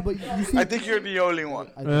 Yeah. No, but you see. I think you're the only one.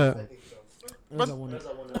 But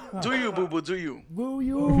do you, boo boo? Do you? Will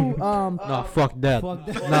you? No, fuck that. Fuck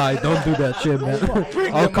that. Nah, don't do that shit, man.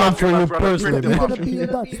 Bring I'll the come for mafia, you brother. personally, Bring the You're man. gonna be a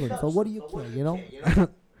Dutchman, so what do you care? You know?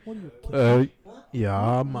 What do you care?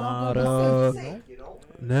 Ja, maar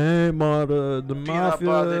nee, maar de Peanut mafia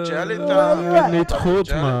butter jelly Ja, time. niet goed,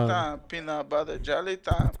 Jelly man. time. Peanut butter jelly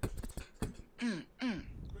time.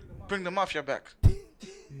 Bring the mafia back.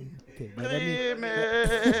 Okay, now let me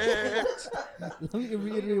Remix.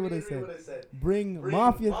 reiterate what I said. Bring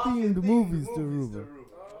mafia-themed movies to Aruba.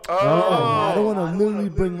 I Oh. don't want to literally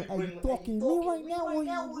bring. Are you talking to me right now?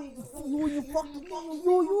 Or you fucking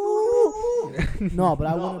you? No, but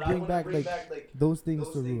I want to bring back like those things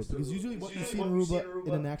to Aruba, because usually what you see in Aruba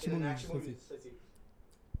in an action movie is just say,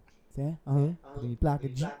 then you plaque a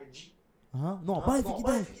G. No, bye, it's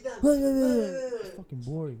fucking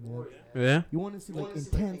boring, man. Yeah? You want to see like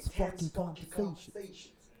intense fucking conversation.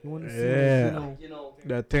 You want to see, Yeah. like, you know,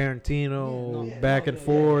 That Tarantino back and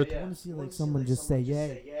forth. I want to see like someone just say,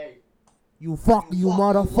 "Hey, you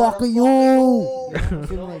motherfucker, you."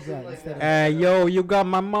 Something like that. Instead of, Hey, yo, you got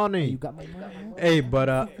my "Hey, money. you got my money." Hey, but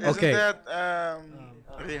okay. Isn't that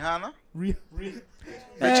Rihanna?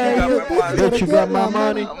 Hey, Bitch, you got my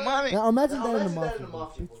money. Money. Now imagine that in the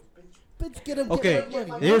mafia. Bitch, get him. Okay, get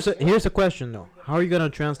money. here's a question though. How are you gonna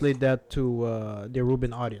translate that to the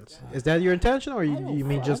Aruban audience? Is that your intention, or you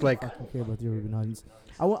mean just like? I don't care about the Aruban audience.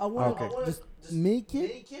 I want Okay. to just make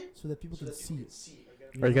it so that people can see it.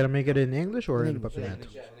 Are you gonna make it in English or in English, Papinento?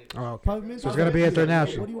 Oh, okay. Pavimento. So it's gonna be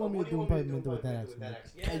international. What do you want me to do in Pavimento with that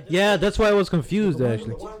accent? Yeah, that's why I was confused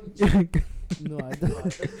actually. No, I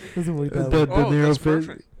don't. Doesn't work that The way. Oh, Nero that's fit.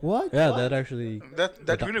 perfect. What? Yeah, that actually.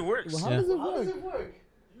 That really works. Well, how Yeah. does it work?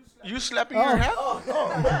 You slapping your hand? The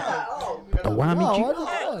No, Wamichi. what is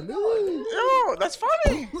that? Oh, that's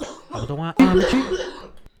funny. The Wamichi.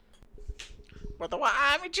 But the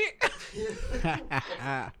Wamichi.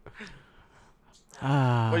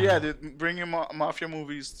 Ah. But yeah, dude, bringing mafia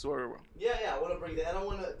movies to Aruba. Yeah, I want to bring that. And I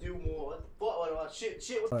want to do more. What shit?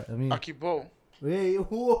 Alright, I mean, Akibo. hey,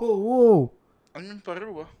 whoa. I'm in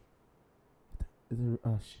Aruba.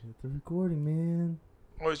 Oh shit, the recording, man.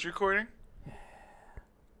 Oh, it's recording?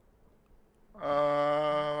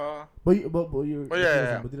 But you're. Oh,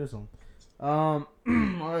 yeah. But there's some.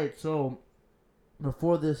 Alright, so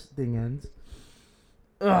before this thing ends,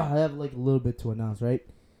 I have like a little bit to announce, right?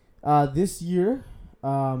 This year,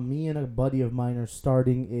 me and a buddy of mine are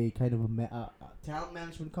starting a kind of a talent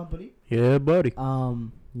management company. Yeah, buddy.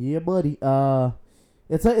 Yeah, buddy.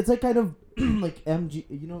 It's a kind of like MG.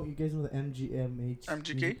 You know, you guys know the MGMH.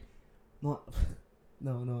 MGK? No.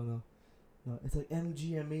 It's like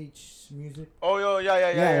MGMH music. Oh,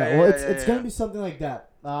 yeah. Well, it's gonna be something like that.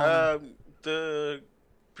 The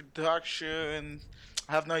production,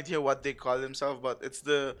 I have no idea what they call themselves, but it's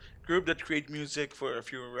the group that create music for a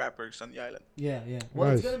few rappers on the island. Yeah. Well,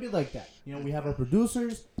 it's Nice. gonna be like that. You know, we have our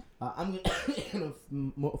producers. I'm gonna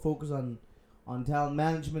focus on talent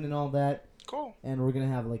management and all that. Cool. And we're gonna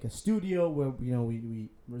have like a studio where we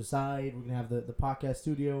reside. We're gonna have the podcast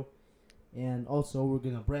studio, and also we're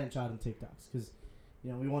gonna branch out on TikToks because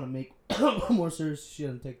we want to make more serious shit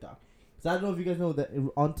on TikTok. So I don't know if you guys know that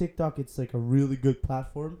on TikTok it's like a really good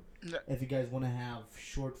platform. Yeah. If you guys want to have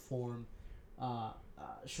short form,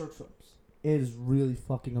 short films, it is really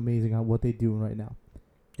fucking amazing on what they're doing right now.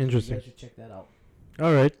 You Interesting. guys should check that out.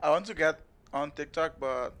 All right. I want to get on TikTok,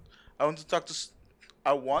 but I wanted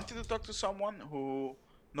to talk to someone who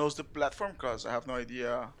knows the platform because I have no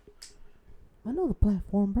idea I know the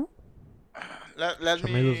platform, bro. Let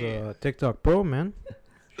Jamilo's me a TikTok pro, man.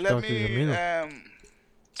 let Talk to me Jamilo.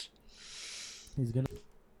 He's gonna.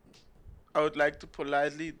 I would like to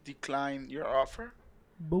politely decline your offer.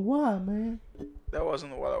 But why, man? That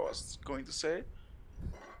wasn't what I was going to say.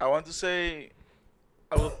 I want to say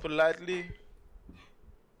I will politely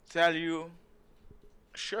tell you,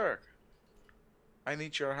 sure, I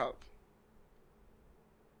need your help.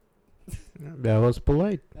 That was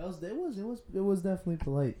polite. It was definitely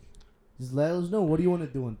polite. Just let us know what do you want to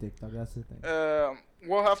do on TikTok. That's the thing.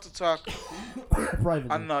 We'll have to talk Privately.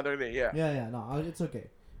 another day, yeah. Yeah. No, it's okay.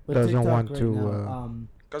 But Doesn't TikTok want right to, now,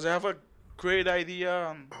 Because I have a great idea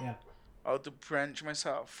on Yeah. how to branch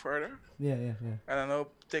myself further. Yeah. And I know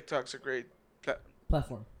TikTok's a great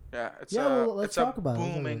Platform. yeah, it's Yeah, well, let's talk about it. a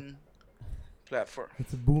Let's talk booming platform.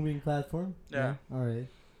 It's a booming platform. Yeah. All right.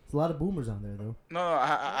 There's a lot of boomers on there, though.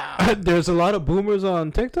 No, There's a lot of boomers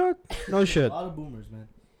on TikTok? No shit. A lot of boomers, man.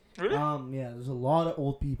 really? Yeah. There's a lot of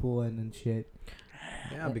old people and shit.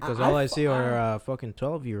 Yeah, because all I see are fucking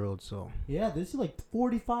 12-year-olds, so. Yeah, this is like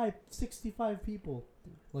 45, 65 people.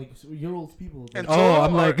 Like, year old people. And Oh, total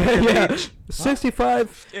I'm or like, in yeah, age?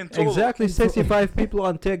 65, In total. exactly 65 people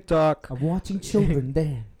on TikTok. I'm watching children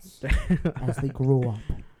dance as they grow up.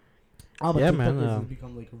 Yeah, TikTok man, has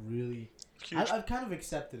become like a really. Huge. I've kind of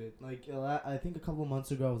accepted it. Like, I think a couple of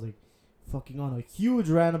months ago, I was like fucking on a huge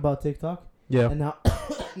rant about TikTok. Yeah. And now,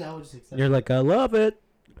 now I just accept You're it. like, I love it.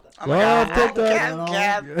 I'm like, Love ah, TikTok.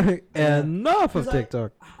 cat. Enough of 'Cause I-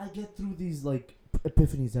 TikTok. I get through these like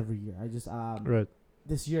epiphanies every year. I just Right.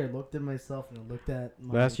 this year I looked at myself and I looked at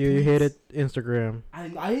my Last year you tweets. hated Instagram.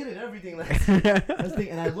 I hated everything last year. That's the thing.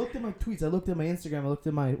 And I looked at my tweets. I looked at my Instagram. I looked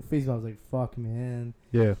at my Facebook. I was like, "Fuck, man,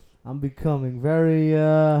 Yeah. I'm becoming very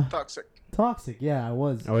Toxic. toxic." Yeah, I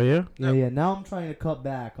was. Oh, yeah? Yeah. Now I'm trying to cut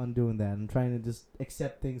back on doing that. I'm trying to just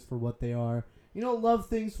accept things for what they are. You know, love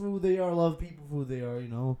things for who they are. Love people for who they are. You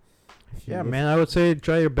know. Yeah, man, I would say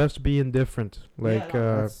try your best to be indifferent. Like,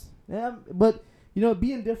 but you know,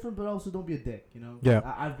 be indifferent, but also don't be a dick. You know. Yeah.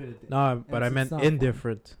 I've been a dick. no, but I it's meant not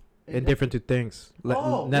indifferent. Indifferent to things. Let,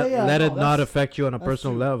 Oh, let, yeah, let no, it not that's- affect you on a That's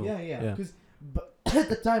personal true. level. Yeah. Because at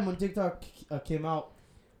the time when TikTok came out,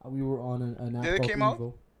 we were on an app Did it called came out?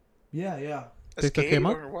 Evo. Yeah. As TikTok gay came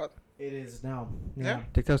out? or what? It is now. Yeah.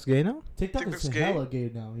 TikTok's gay now? TikTok TikTok's is gay? hella gay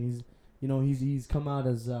now. He's come out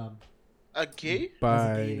as A gay? as a gay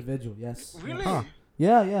By individual. Yes. Really? Huh.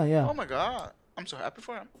 Yeah. Oh my god. I'm so happy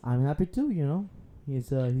for him. I'm happy too. You know,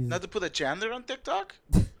 he's Not to put a gender on TikTok,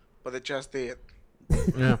 but it just did.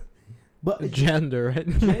 yeah. but Gender,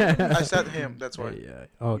 right? I said him, that's why. Yeah.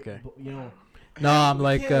 Okay. But, you know, No, I'm we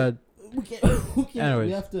like, can't- we can't. Anyways.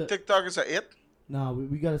 We have to. TikTok is a it? Nah,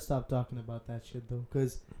 we gotta stop talking about that shit though.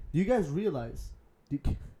 Cause do you guys realize? Do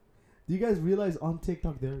you guys realize on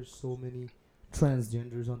TikTok there are so many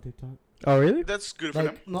transgenders on TikTok? oh, really? That's good for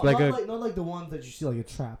them. Like not, Like not like the ones that you see like at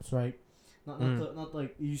traps, right? Not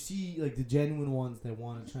like you see like the genuine ones that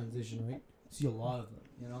want to transition, right? You see a lot of them,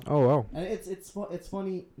 you know. Oh, wow. And it's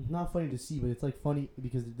funny, not funny to see, but it's like funny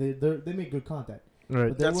because they make good content. Right.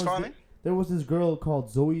 But there That's was funny. There was this girl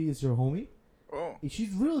called Zoe is your homie. Oh.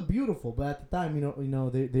 She's really beautiful, but at the time, you know,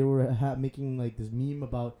 they were making like this meme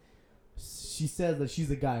about. She says that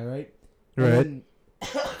she's a guy, right? Right. And then, a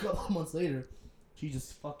couple months later, she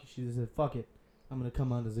just said, "Fuck it, I'm gonna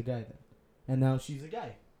come out as a guy then," and now she's a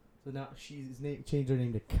guy. So now changed her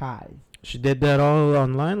name to Kai. She did that all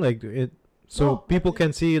online, like it, so No, people I think-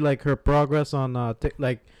 can see like her progress on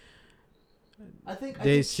like I think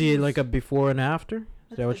they she see was- like a before and after.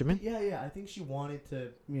 Is that what you mean? Yeah. I think she wanted to,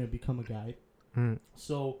 become a guy. Mm.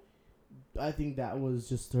 So, I think that was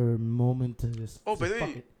just her moment to just. Oh, say, by the fuck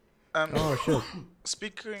way, it. Oh shit.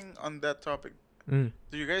 speaking on that topic, Mm.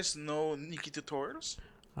 do you guys know Nikki Tutorials?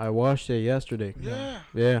 I watched it yesterday. Yeah.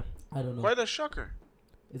 Yeah. I don't know. Quite a shocker.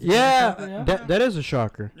 Is it Yeah, shocker, that is a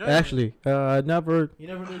shocker. Yeah. Actually, I never You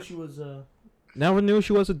never knew she was. knew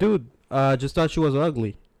she was a dude. Just thought she was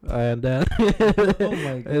ugly, and then Oh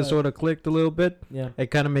my it God. sort of clicked a little bit. Yeah. It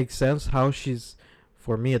kind of makes sense how she's,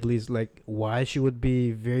 for me at least, like why she would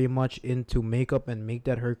be very much into makeup and make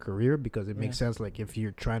that her career, because it makes Yeah. sense. Like if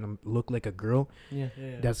you're trying to look like a girl, Yeah.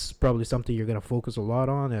 that's probably something you're gonna focus a lot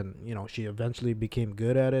on, and she eventually became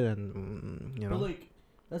good at it, and But like,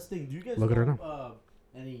 that's the thing. Do you guys Look at her know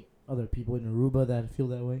any other people in Aruba that feel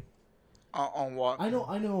that way? On what? I know,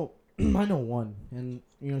 I know one, and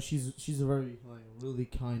she's a very really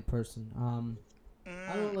kind person.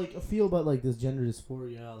 I don't feel about like this gender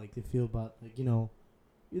dysphoria. Like they feel about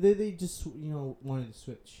they just wanted to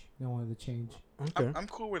switch. They wanted to change. okay. I'm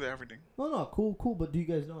cool with everything. No, cool. But do you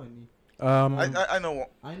guys know any? I know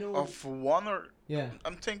I know. of one or Yeah.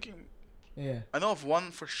 I'm thinking Yeah. I know of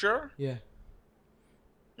one for sure. Yeah.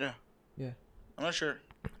 Yeah. Yeah. I'm not sure.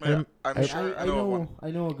 But yeah, I'm sure I know of one.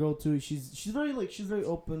 I know a girl too. She's very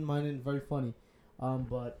open-minded, very funny.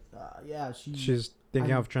 But yeah, she's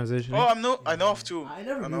thinking of transitioning. Oh, I know of two. I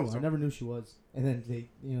never knew she was. And then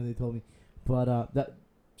they told me. But that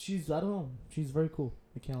she's, I don't know. She's very cool.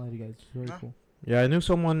 I can't lie to you guys. She's very cool. Yeah, I knew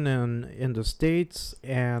someone in the States,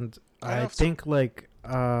 and I think like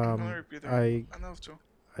I'm gonna repeat that. I know of two.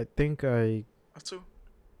 I think I Of two.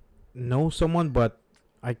 know someone, but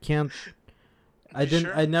I can't. I didn't.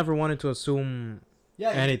 Sure? I never wanted to assume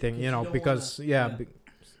anything, because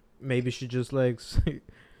maybe she just likes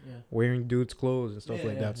wearing dudes' clothes and stuff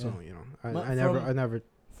like that. Yeah. So I never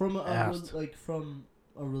from asked. from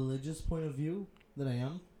a religious point of view that I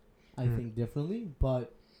am, I think differently,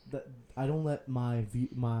 but that I don't let my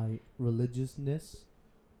religiousness,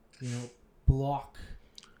 block.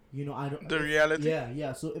 I don't. The reality.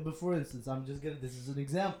 Yeah. So, but for instance, this is an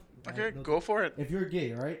example. Okay, right? go for it. If you're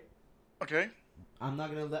gay, right? Okay. I'm not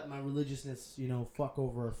gonna let my religiousness, fuck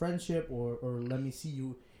over a friendship or let me see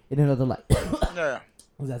you in another light. Yeah.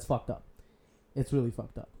 Because that's fucked up. It's really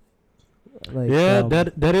fucked up. Like,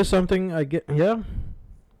 that is something I get. Yeah.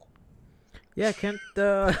 Yeah, I can't.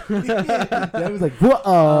 Yeah, I was like, what?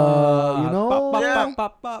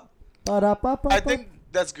 I think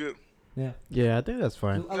that's good. Yeah. Yeah, I think that's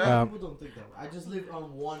fine. A lot of people don't think that. I just live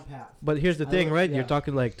on one path. But here's the thing, right? Yeah. You're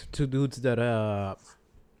talking like two dudes that are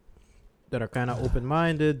kind of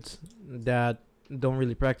open-minded, that don't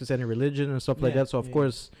really practice any religion and stuff like that. So of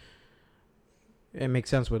course, it makes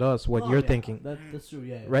sense with us what you're thinking. That's true.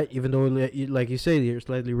 Yeah. Right. Even though, like you say, you're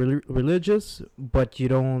slightly religious, but you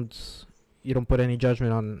don't put any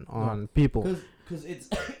judgment on people. Because it's.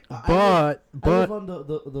 I live on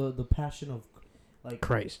the passion of. Like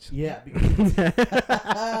Christ. Yeah, because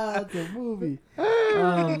that's a movie.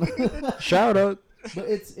 Shout out. But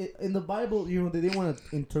it's in the Bible, they want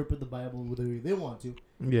to interpret the Bible the way they want to.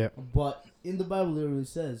 Yeah. But in the Bible, it really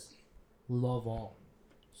says, love all.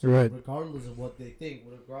 So right. Regardless of what they think,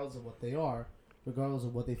 regardless of what they are, regardless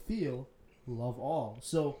of what they feel, love all.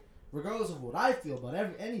 So regardless of what I feel about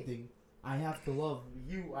anything, I have to love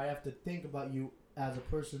you. I have to think about you as a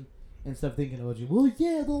person instead of thinking about you. Well,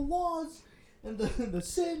 yeah, the laws. And the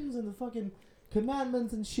sins and the fucking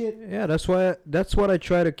commandments and shit. Yeah, that's what I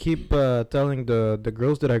try to keep telling the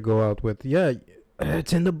girls that I go out with. Yeah,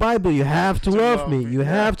 it's in the Bible. You have to love me. You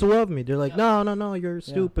have to love me. They're like, no, you're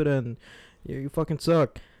stupid and you fucking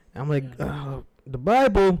suck. I'm like, the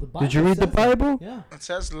Bible. Did you read the Bible? Yeah. It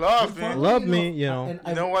says love me. Love me, you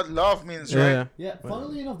know what love means, right? Yeah.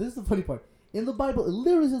 Funnily enough, this is the funny part. In the Bible, it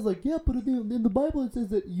literally says like, but in the Bible it says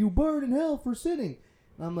that you burn in hell for sinning.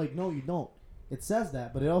 And I'm like, no, you don't. It says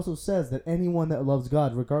that, but it also says that anyone that loves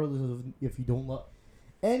God, regardless of if you don't love,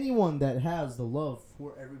 anyone that has the love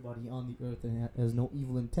for everybody on the earth and has no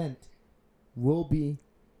evil intent, will be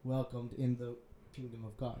welcomed in the kingdom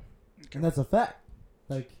of God. Okay. And that's a fact.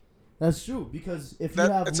 Like, that's true, because if you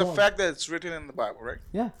have it's love, a fact that it's written in the Bible, right?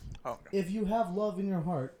 Yeah. Oh, okay. If you have love in your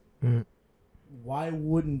heart, why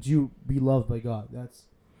wouldn't you be loved by God?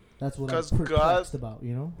 That's what I'm perplexed about,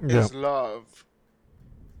 is love.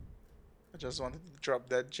 I just wanted to drop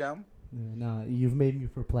that gem. Nah, you've made me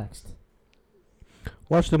perplexed.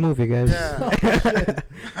 Watch the movie, guys. Yeah.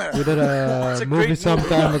 We did a movie some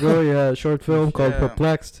time ago. Yeah, a short film called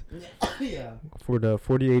Perplexed. Yeah. For the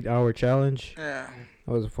 48-hour challenge. Yeah.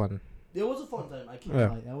 That was fun. It was a fun time. I can't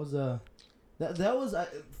lie. That was that was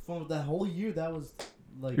from that whole year. That was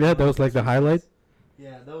like. Yeah, that was like the highlight.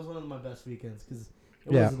 Yeah, that was one of my best weekends because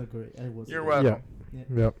it wasn't a great. It wasn't. You're welcome. Yeah.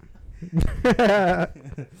 Yep.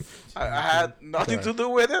 I had nothing to do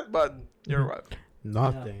with it, but you're right.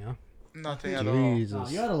 Nothing, huh? Nothing at all. No,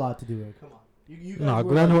 you had a lot to do with it. Come on. You guys no, were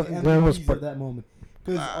Glenn was at that moment.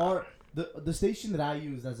 Because the station that I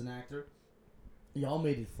used as an actor, y'all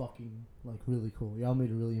made it fucking like really cool. Y'all made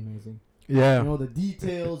it really amazing. Yeah. The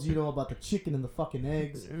details, about the chicken and the fucking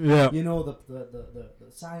eggs. Yeah. The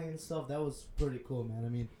science stuff. That was pretty cool, man. I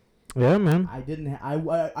mean, yeah, man.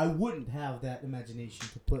 I wouldn't have that imagination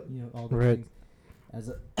to put all the things as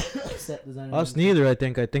a set designer. Us neither. I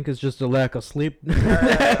think it's just a lack of sleep. You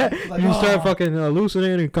start fucking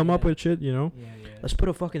hallucinating and come up with shit. Yeah. Let's put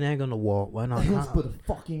a fucking egg on the wall. Why not? Let's put a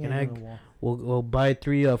fucking egg on the wall. We'll buy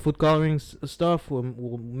 3 food coloring stuff. We'll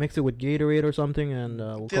mix it with Gatorade or something, and we'll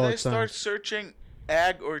call it. Did I start searching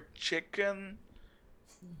egg or chicken?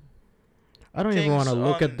 I don't even want to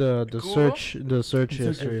look at the search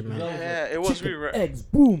history, man. Yeah, it was really eggs.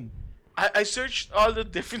 Boom. I searched all the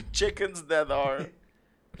different chickens that are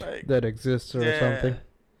that exists or something.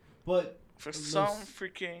 But For some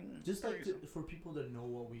freaking just like reason. for people that know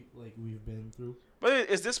what we've been through. But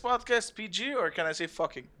is this podcast PG or can I say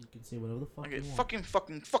fucking? You can say whatever the fuck Okay, you want.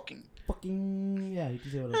 fucking. Fucking yeah, you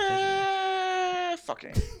can say whatever the fuck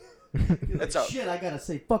Fucking. you want. You're It's like, out. shit, I gotta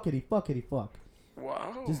say fuckity fuck.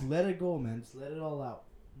 Wow. Just let it go, man. Just let it all out.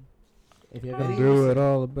 If you have And any do it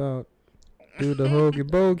all about. Do the hokey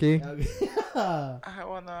pokey. I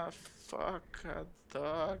wanna fuck a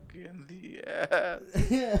dog in the ass.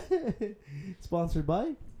 Sponsored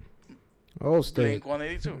by Oh, stay. Blink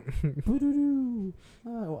 182. Boo-doo-doo.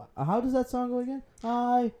 How does that song go again?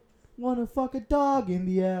 I wanna fuck a dog in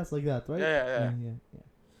the ass, like that, right? Yeah. yeah.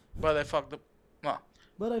 But I fucked the. No.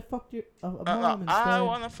 But I fucked your mom No. instead. I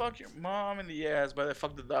wanna fuck your mom in the ass, but I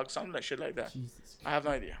fucked the dog. Something like shit like that. Jesus. I have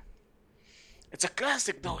no idea. It's a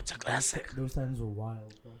classic, though. It's a classic. Those times were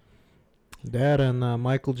wild, bro. That and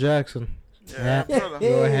Michael Jackson. Yeah, brother.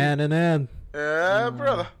 Go hand in hand. Yeah,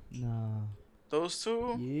 brother. Nah. Those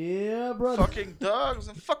two. Yeah, brother. Fucking dogs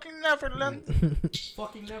and fucking Neverland.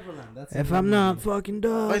 Fucking Neverland. That's If a I'm good not movie. fucking By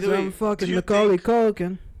dogs, the way, I'm do fucking you Macaulay think-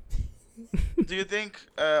 Culkin. Do you think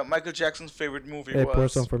Michael Jackson's favorite movie Hey, pour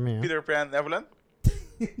was some for me. Huh? Peter Pan Neverland?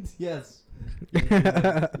 Yes.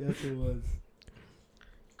 Yes, it was.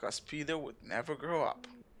 Because Peter would never grow up.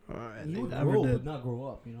 He would never grow, did. but not grow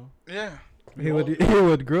up, you know? Yeah. He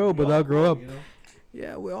would grow, but We all not grow up. you know?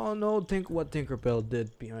 Yeah, we all know what Tinkerbell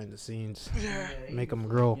did behind the scenes. Yeah. Make him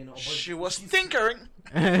grow. You know, but She was she's- tinkering.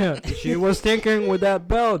 She was tinkering with that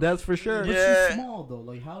bell, that's for sure. But Yeah. she's small though.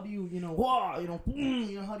 Like, how do you, whoa,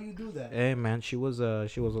 how do you do that? Hey man, she was a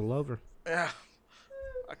lover. Yeah.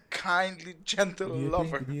 A kindly, gentle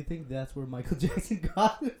lover. Do you think that's where Michael Jackson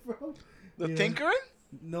got it from? The You know? tinkering?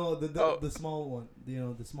 No, Oh. the small one.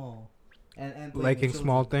 The small. And playing Liking with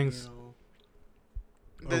small children, things.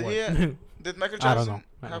 Did, Or he, what? did Michael I don't Jackson know.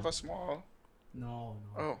 I have don't a small... No.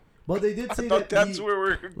 Oh. But they did I say thought that that's he, where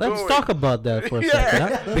we're Let's going. talk about that for a Yeah. second, huh?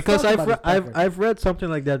 Let's Because talk I've about this fucker. I've read something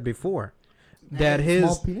like that before. That small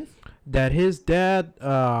his penis? dad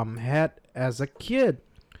had as a kid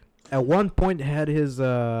at one point had his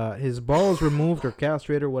balls removed or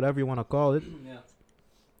castrated or whatever you want to call it, Yeah.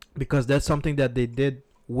 because that's something that they did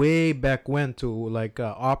way back when to like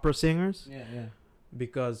opera singers, Yeah.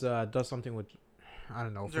 because it does something with, I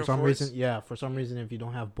don't know, for Their some voice? reason. Yeah, for some reason, if you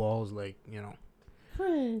don't have balls, like, you know.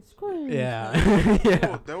 Chris. Yeah. Oh,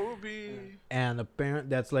 Yeah. that would be... And apparent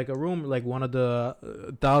that's like a rumor, like one of the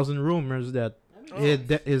 1,000 rumors that Oh.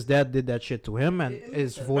 his dad did that shit to him, and It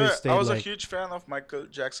his makes voice Yeah, stayed I was like, a huge fan of Michael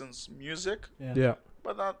Jackson's music, yeah.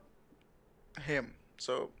 but not him.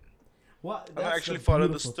 So, What? I That's actually the follow the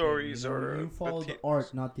beautiful stories thing, or you follow the the themes.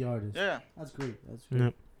 art, not the artist. yeah. That's great. That's great. Yeah.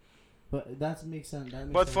 But that makes sense. That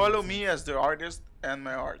makes But a lot follow of me sense. as the artist and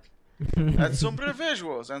my art. At Sombre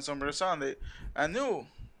Visuals and Sombre Sunday. A new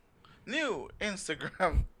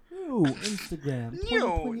Instagram. New Instagram.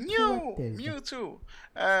 New 2020 collective. Mewtwo.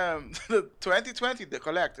 The 2020, the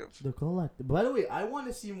collective. The collective. By the way, I want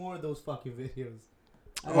to see more of those fucking videos.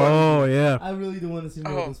 Oh yeah. I really do want to see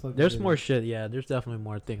more of those fucking There's videos. more shit. Yeah, there's definitely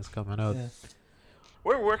more things coming out. Yeah.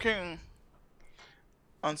 We're working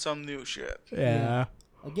on some new shit. Yeah.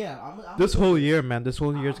 Again, I'm This whole year, man. This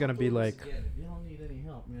whole year's gonna be doing this like, again. If you don't need any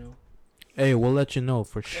help, hey, we'll let you know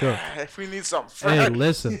for sure. If we need some Hey, fresh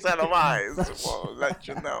listen, set of eyes, we'll let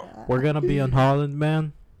you know. we're gonna be on Holland,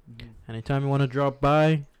 man. Anytime you wanna drop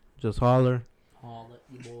by, just holler. Holla at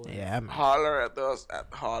you boys. Yeah, man. Holler at us at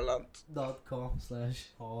Holland.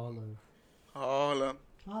 .com/holler. Holland.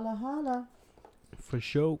 Holla holla. For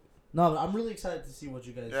sure. No, but I'm really excited to see what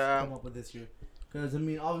you guys Yeah. come up with this year. Because, I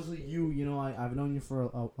mean, obviously, I've known you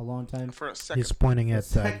for a long time. For a second. He's pointing at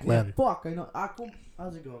Glenn. Fuck, I know. Akkum,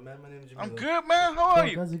 how's it going, man? My name is Jamilo. I'm good, man. How are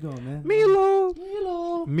Fuck, you? how's it going, man?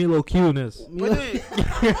 Milo. Milo. Cunis.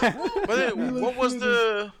 But hey, Milo what was Kunis.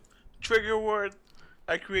 the trigger word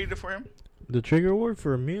I created for him? The trigger word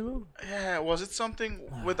for Milo? Yeah, was it something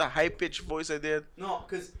with a high pitched voice I did? No,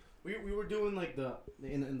 because we were doing, like,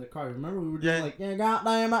 in the car. Remember? We were doing, Yeah. like, yeah,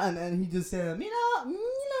 goddamn, and then he just said, Milo.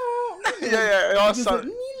 Yeah, it all He just said,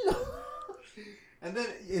 sounded. Milo. And then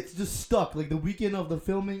it's just stuck. Like, the weekend of the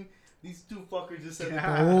filming, these two fuckers just said it the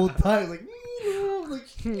whole time. Like, Milo.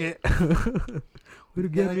 Like, Yeah. Way to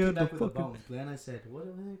Then get I me came on the back with a fucking. bounce. Then I said, what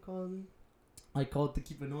did I call him? I called to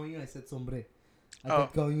keep annoying you. I said sombre. I Oh.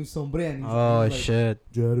 kept calling you sombre. And Oh he's like,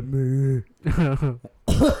 shit. Jeremy.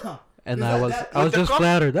 And Is I that- was that- I was with the just cough?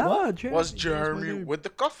 flattered. What? Ah, Jeremy, Was that's my Jeremy name. with the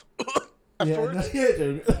cough? Yeah, Afterwards? yeah,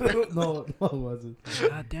 Jeremy. no, it wasn't.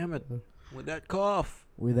 God damn it. With that cough.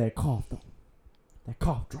 With that cough, though. That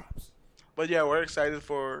cough drops. But yeah, we're excited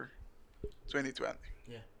for 2020.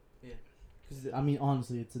 Because, I mean,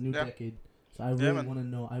 honestly, it's a new Yeah. decade. So I really want to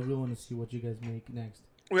know. I really want to see what you guys make next.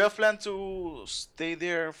 We have planned to stay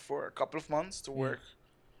there for a couple of months to work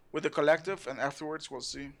with the collective, and afterwards we'll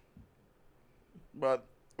see. But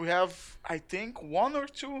we have, I think, 1 or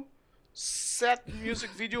 2 set music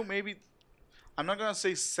video. Maybe I'm not gonna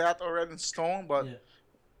say set already in stone, but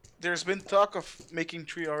there's been talk of making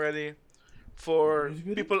 3 already for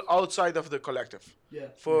people outside of the collective. Yeah.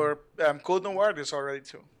 For Code Noir, there's already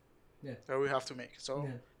 2. Yeah. That we have to make. So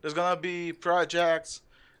there's gonna be projects.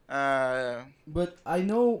 But I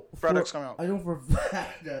know products coming out. I know for a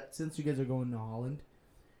fact that since you guys are going to Holland,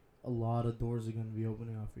 a lot of doors are gonna be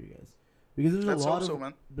opening up for you guys. Because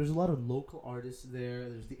there's a lot of local artists there.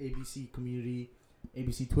 There's the ABC community,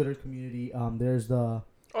 ABC Twitter community. There's the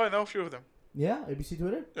I know a few of them. Yeah, ABC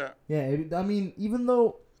Twitter. Yeah. I mean, even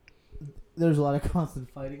though there's a lot of constant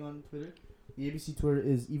fighting on Twitter, the ABC Twitter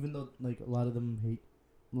is, even though like a lot of them hate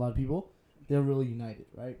a lot of people, they're really united,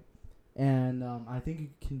 right? And I think you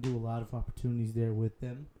can do a lot of opportunities there with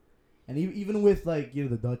them, and even with like the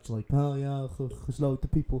Dutch, like the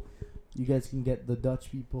people. You guys can get the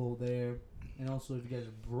Dutch people there, and also if you guys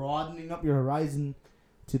are broadening up your horizon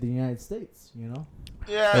to the United States,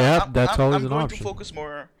 Yeah, that's always an option. I'm going to focus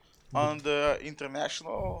more on the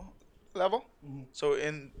international level. Mm-hmm. So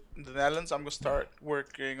in the Netherlands, I'm going to start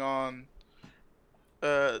working on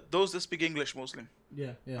those that speak English mostly.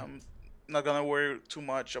 Yeah. I'm not going to worry too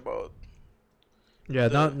much about... Yeah,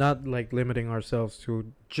 not like limiting ourselves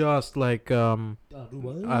to just like Aruba,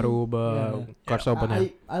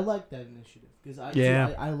 Caraçao. I like that initiative because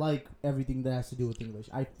I like everything that has to do with English.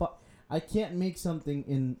 I can't make something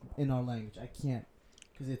in our language. I can't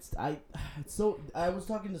because I was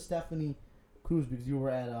talking to Stephanie Cruz because you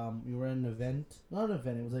were at an event, not an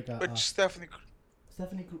event. It was like a Which Stephanie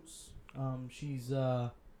Cruz.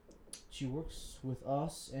 She works with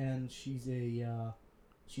us and she's an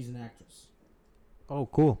actress. Oh,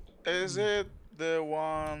 cool. Is it the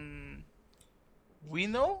one we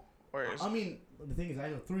know? Or is I mean, the thing is, I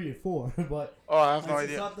know 3 or 4, but I have no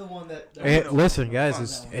idea. It's not the one that. Hey, listen,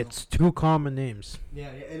 guys, it's 2 common names. Yeah,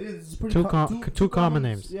 it is. It's pretty two common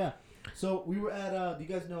names. Yeah. So we were at. Do you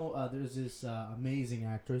guys know? There's this amazing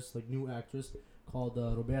actress, like new actress, called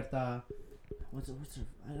Roberta. What's her?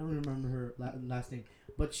 I don't remember her last name,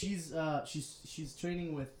 but she's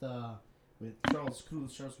training with Charles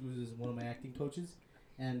Cruz. Charles Cruz is one of my acting coaches,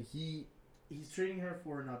 and he's training her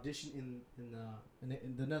for an audition in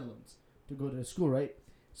the Netherlands to go to school, right?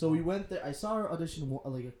 So we went there. I saw her audition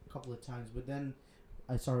like a couple of times, but then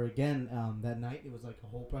I saw her again that night. It was like a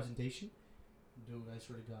whole presentation. Dude, I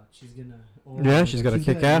swear to God, she's gonna. She's gonna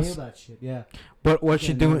kick ass. Nail that shit. Yeah. But what's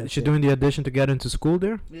she doing? She's doing the audition to get into school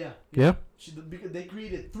there. Yeah. Because they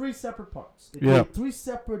created 3 separate parts. They created 3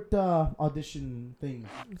 separate audition things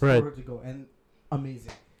for her to go, and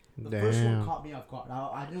amazing. The first one caught me off guard.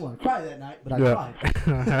 I didn't want to cry that night, but I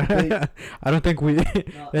cried. I don't think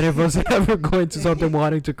any of us ever go into something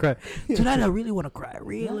wanting to cry. Tonight I really want to cry. I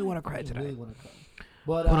really want to cry tonight. Really want to cry.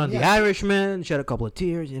 But, put on The Irishman, shed a couple of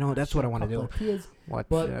tears. That's what I want to do. What?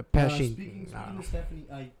 Speaking of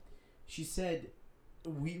Stephanie, she said,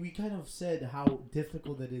 we kind of said how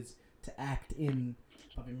difficult it is to act in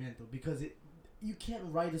Pavimento because you can't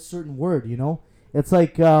write a certain word. It's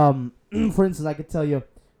like for instance, I could tell you,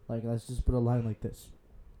 like, let's just put a line like this.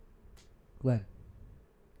 Glenn,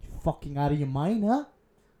 you fucking out of your mind, huh?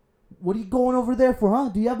 What are you going over there for, huh?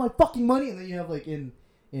 Do you have my fucking money? And then you have like in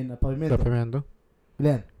Pavimento.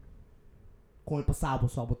 Glenn, como passava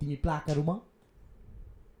só, botei minha placa, irmão.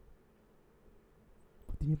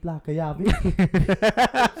 Botei minha placa, Yahweh.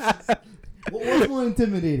 What's more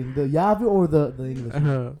intimidating, the Yahweh or the English?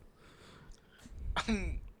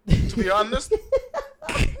 To be honest,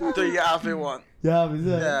 the Yahweh one. Yeah,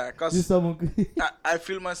 because I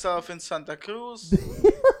feel myself in Santa Cruz,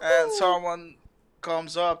 and someone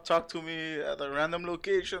comes up, talk to me at a random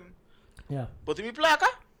location. Yeah. Botei minha placa.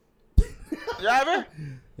 Yahweh?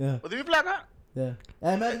 Yeah. What do you placa? Yeah.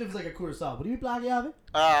 I imagine if it's like a Curacao. What do you placa, Yahweh?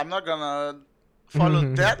 I'm not gonna follow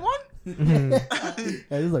that one. Yeah,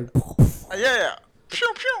 it's like... yeah.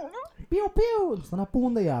 Pew, pew, no? Pew, pew. Está na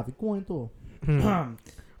punda, Yahweh. Quanto?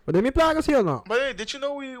 But then me placa, see or no? By the way, did you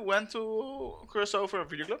know we went to Curacao for a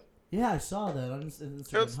video club? Yeah, I saw that on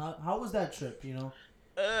Instagram. How was that trip,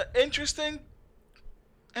 Interesting.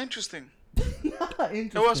 Interesting.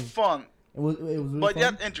 It was fun. It was really but fun?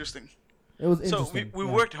 yet interesting. It was interesting. So we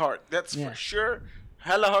worked hard. That's for sure.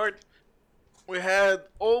 Hella hard. We had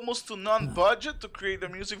almost to none budget to create a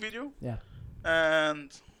music video. Yeah.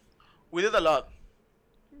 And we did a lot.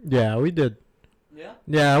 Yeah, we did. Yeah.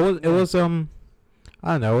 Yeah, it was I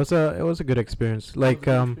don't know. It was a good experience. Like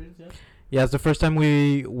it's the first time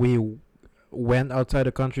we went outside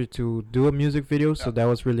the country to do a music video, so that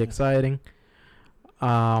was really exciting.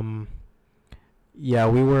 Yeah,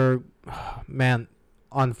 we were, man.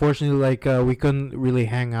 Unfortunately, like we couldn't really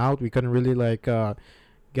hang out. We couldn't really like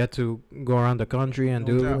get to go around the country and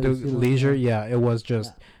do leisure. Yeah, it was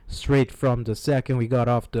just straight from the second we got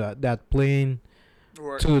off that plane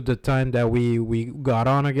to the time that we got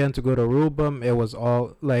on again to go to Aruba. It was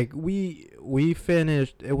all like we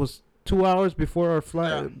finished. It was 2 hours before our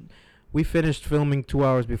flight. We finished filming 2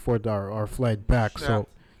 hours before our flight back. So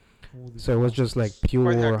it was just like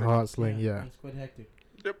pure hustling. Yeah. It's quite hectic.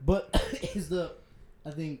 Yep. But I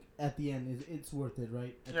think at the end it's worth it,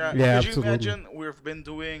 right? Yeah. Yeah, Could absolutely. you imagine we've been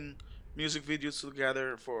doing music videos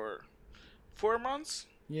together for 4 months?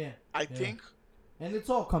 Yeah. I think. And it's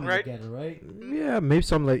all coming together, right? Yeah, maybe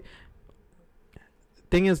some like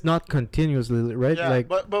thing is not continuously, right? Yeah, like,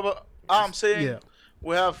 but I'm saying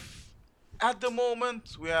we have at the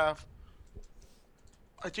moment we have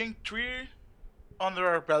I think 3 under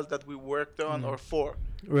our belt that we worked on or 4.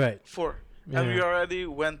 Right. 4. And we already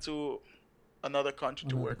went to another country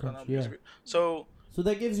to work on our music video. So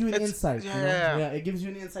that gives you an insight. Yeah. It gives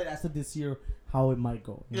you an insight as to this year how it might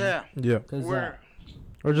go. Yeah. Yeah. We're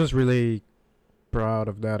just really proud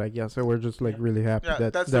of that, I guess. So we're just like really happy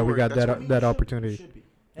that we got that opportunity. Should be.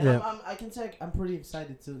 And I can say I'm pretty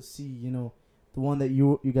excited to see, the one that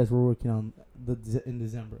you guys were working on in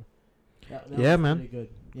December. That man. Pretty good.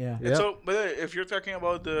 Yeah. So, but if you're talking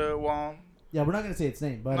about the one. Yeah, we're not gonna say its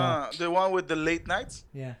name, but the one with the late nights.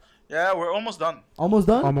 Yeah. Yeah, we're almost done. Almost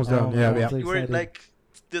done. Almost done. Yeah. We're like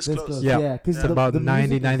this close. Yeah. Because it's about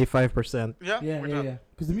 90-95%. Yeah.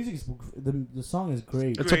 Because the music is the song is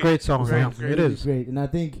great. It's a great song. Great. It is great, and I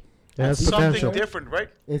think it's something different, right?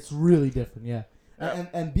 It's really different. Yeah.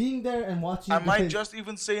 And being there and watching. I might just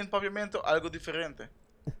even say in Pavimento algo diferente.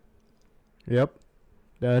 Yep.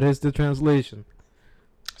 That is the translation.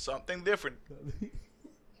 Something different.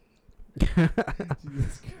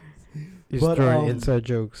 He's throwing inside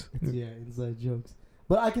jokes. Yeah, inside jokes.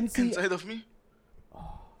 But I can see inside of me.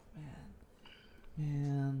 Oh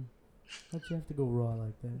man, how'd you have to go raw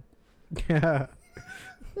like Yeah.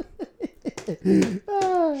 that?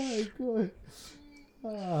 Oh god.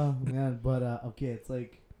 Oh man, but okay, it's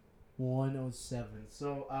like 1:07.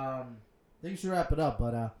 So I think we should wrap it up.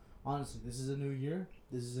 But honestly, this is a new year.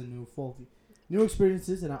 This is a new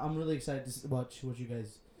experiences, and I'm really excited to watch what you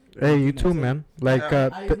guys. Hey, you too, man. Like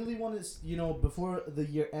I really want to, before the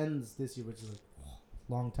year ends this year, which is a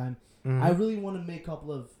long time. Mm-hmm. I really want to make a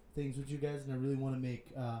couple of things with you guys, and I really want to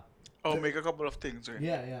make. Make a couple of things. Right?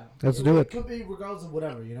 Yeah. Let's do it. It could be regardless of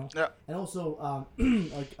whatever, Yeah. And also,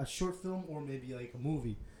 like a short film or maybe like a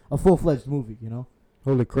movie, a full-fledged movie,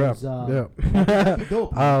 Holy crap! Yeah. That'd be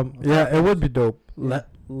dope, yeah, it would be dope. Yeah.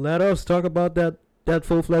 Let us talk about that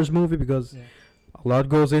full-fledged movie because a lot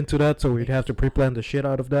goes into that, so we'd have to pre-plan the shit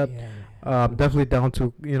out of that. Definitely down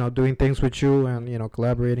to doing things with you and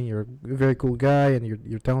collaborating. You're a very cool guy and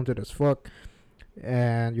you're talented as fuck,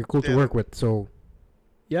 and you're cool to work with. So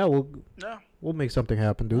we'll make something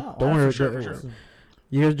happen, dude. Don't worry. Sure.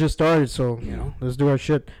 You just started, so let's do our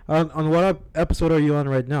shit. On what episode are you on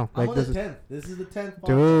right now? I'm on the 10th. This is the 10th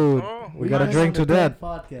podcast. Dude, we gotta drink to that.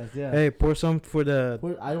 Podcast, yeah. Hey, pour some for the.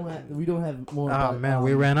 We don't have more. Ah man,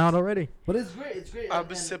 we ran out already. But it's great. It's great. I'll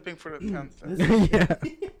be sipping for the 10th. Yeah.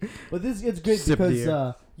 But it's great Sip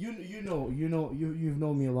because you've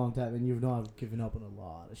known me a long time, and you've known I've given up on a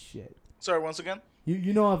lot of shit. Sorry, once again.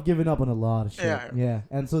 You know I've given up on a lot of shit. Yeah.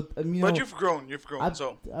 And so but you've grown.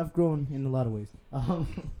 I've grown in a lot of ways. I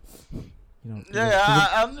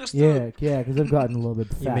understood. Yeah, because I've gotten a little bit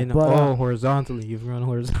fat. You mean horizontally? You've grown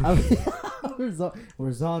horizontally.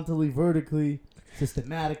 Horizontally, vertically,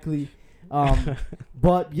 systematically.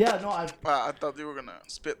 But yeah, no, I thought you were gonna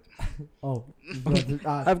spit. Oh,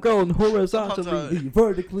 I've grown horizontally,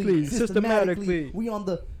 vertically, systematically. We on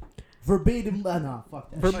the verbatim. Nah,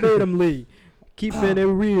 fuck that. Verbatimly, keeping it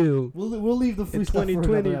real. We'll leave the free stuff for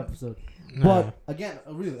another episode. But again,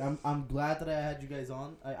 really, I'm glad that I had you guys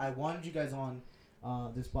on. I wanted you guys on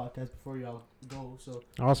this podcast before y'all go. So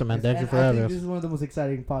awesome, man! Thank you for having us. This is one of the most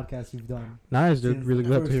exciting podcasts you've done. Nice, dude. Really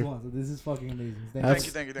glad to hear. So this is fucking amazing. Thank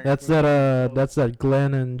you. That's that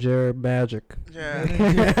Glenn and Jer magic.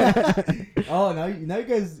 Yeah. Oh, now you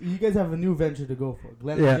guys have a new venture to go for.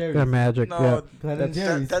 Glenn and Jerry's. Yeah, magic. No, Glenn and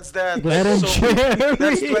Jerry's. That's that. Glenn and Jerry's.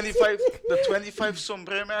 That's 25. The 25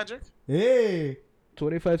 sombre magic. Hey.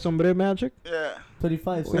 25 sombre magic? Yeah.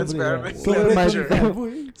 25 sombre.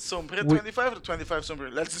 Sombre 25 or 25 sombre?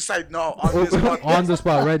 Let's decide now on this podcast. On the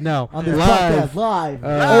spot right now. On this live. podcast, live.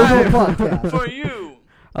 Live. Podcast. For you.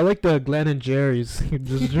 I like the Glen and Jerry's.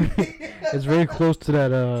 It's very close to that.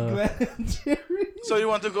 Glen and Jerry's. So you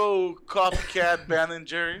want to go copycat Ben and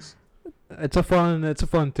Jerry's? It's a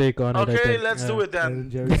fun take on it. Okay, let's do it then.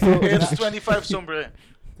 So It's 25 sombre.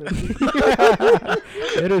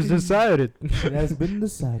 It is decided. It has been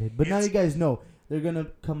decided. But now you guys know they're gonna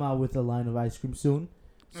come out with a line of ice cream soon.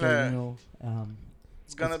 So you know,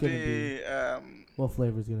 it's gonna be what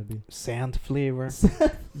flavor is gonna be? Sand flavor,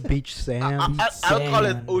 beach sand. I'll call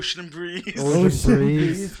it Ocean Breeze. Ocean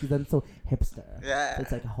Breeze, because I'm so hipster. Yeah, so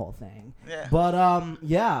it's like a whole thing. Yeah, but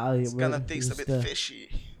yeah, it's gonna taste a bit fishy.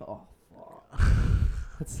 Oh, fuck.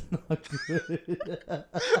 That's not good.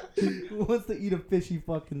 Who wants to eat a fishy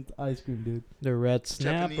fucking ice cream, dude? The red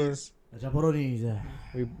snapper. Japanese. Japanese.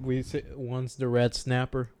 We say once the red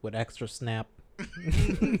snapper with extra snap.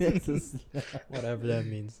 Whatever that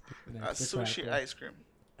means. Sushi ice cream.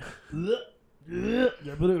 But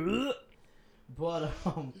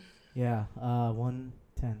yeah,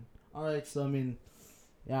 110. All right, so I mean,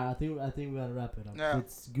 yeah, I think we gotta wrap it up. Yeah.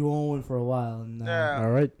 It's going for a while, and Yeah. All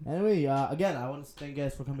right. Anyway, again, I want to thank you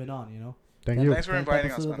guys for coming on. You know, Thank you. Thanks for inviting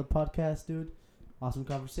us, of man. the podcast, dude. Awesome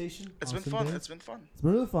conversation. It's awesome been fun. day. It's been fun. It's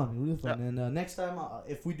been really fun. Really fun. Yeah. And next time,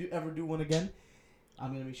 if we ever do one again,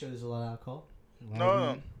 I'm gonna make sure there's a lot of alcohol.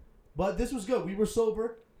 No. But this was good. We were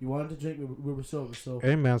sober. You wanted to drink. We were sober. So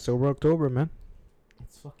Hey man, sober October, man.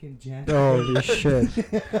 it's fucking Jan. Holy shit.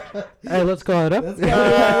 Hey, let's call it up. Let's go.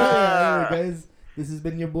 Anyway, guys, this has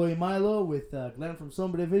been your boy Milo with Glenn from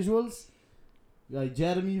Sombre Visuals,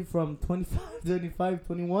 Jeremy from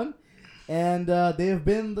 2521, and they have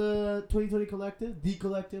been the 2020 Collective, the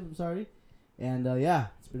Collective. I'm sorry, and yeah,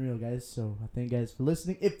 it's been real, guys. So I thank you guys for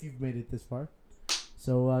listening. If you've made it this far,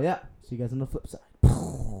 so yeah, see you guys on the flip side.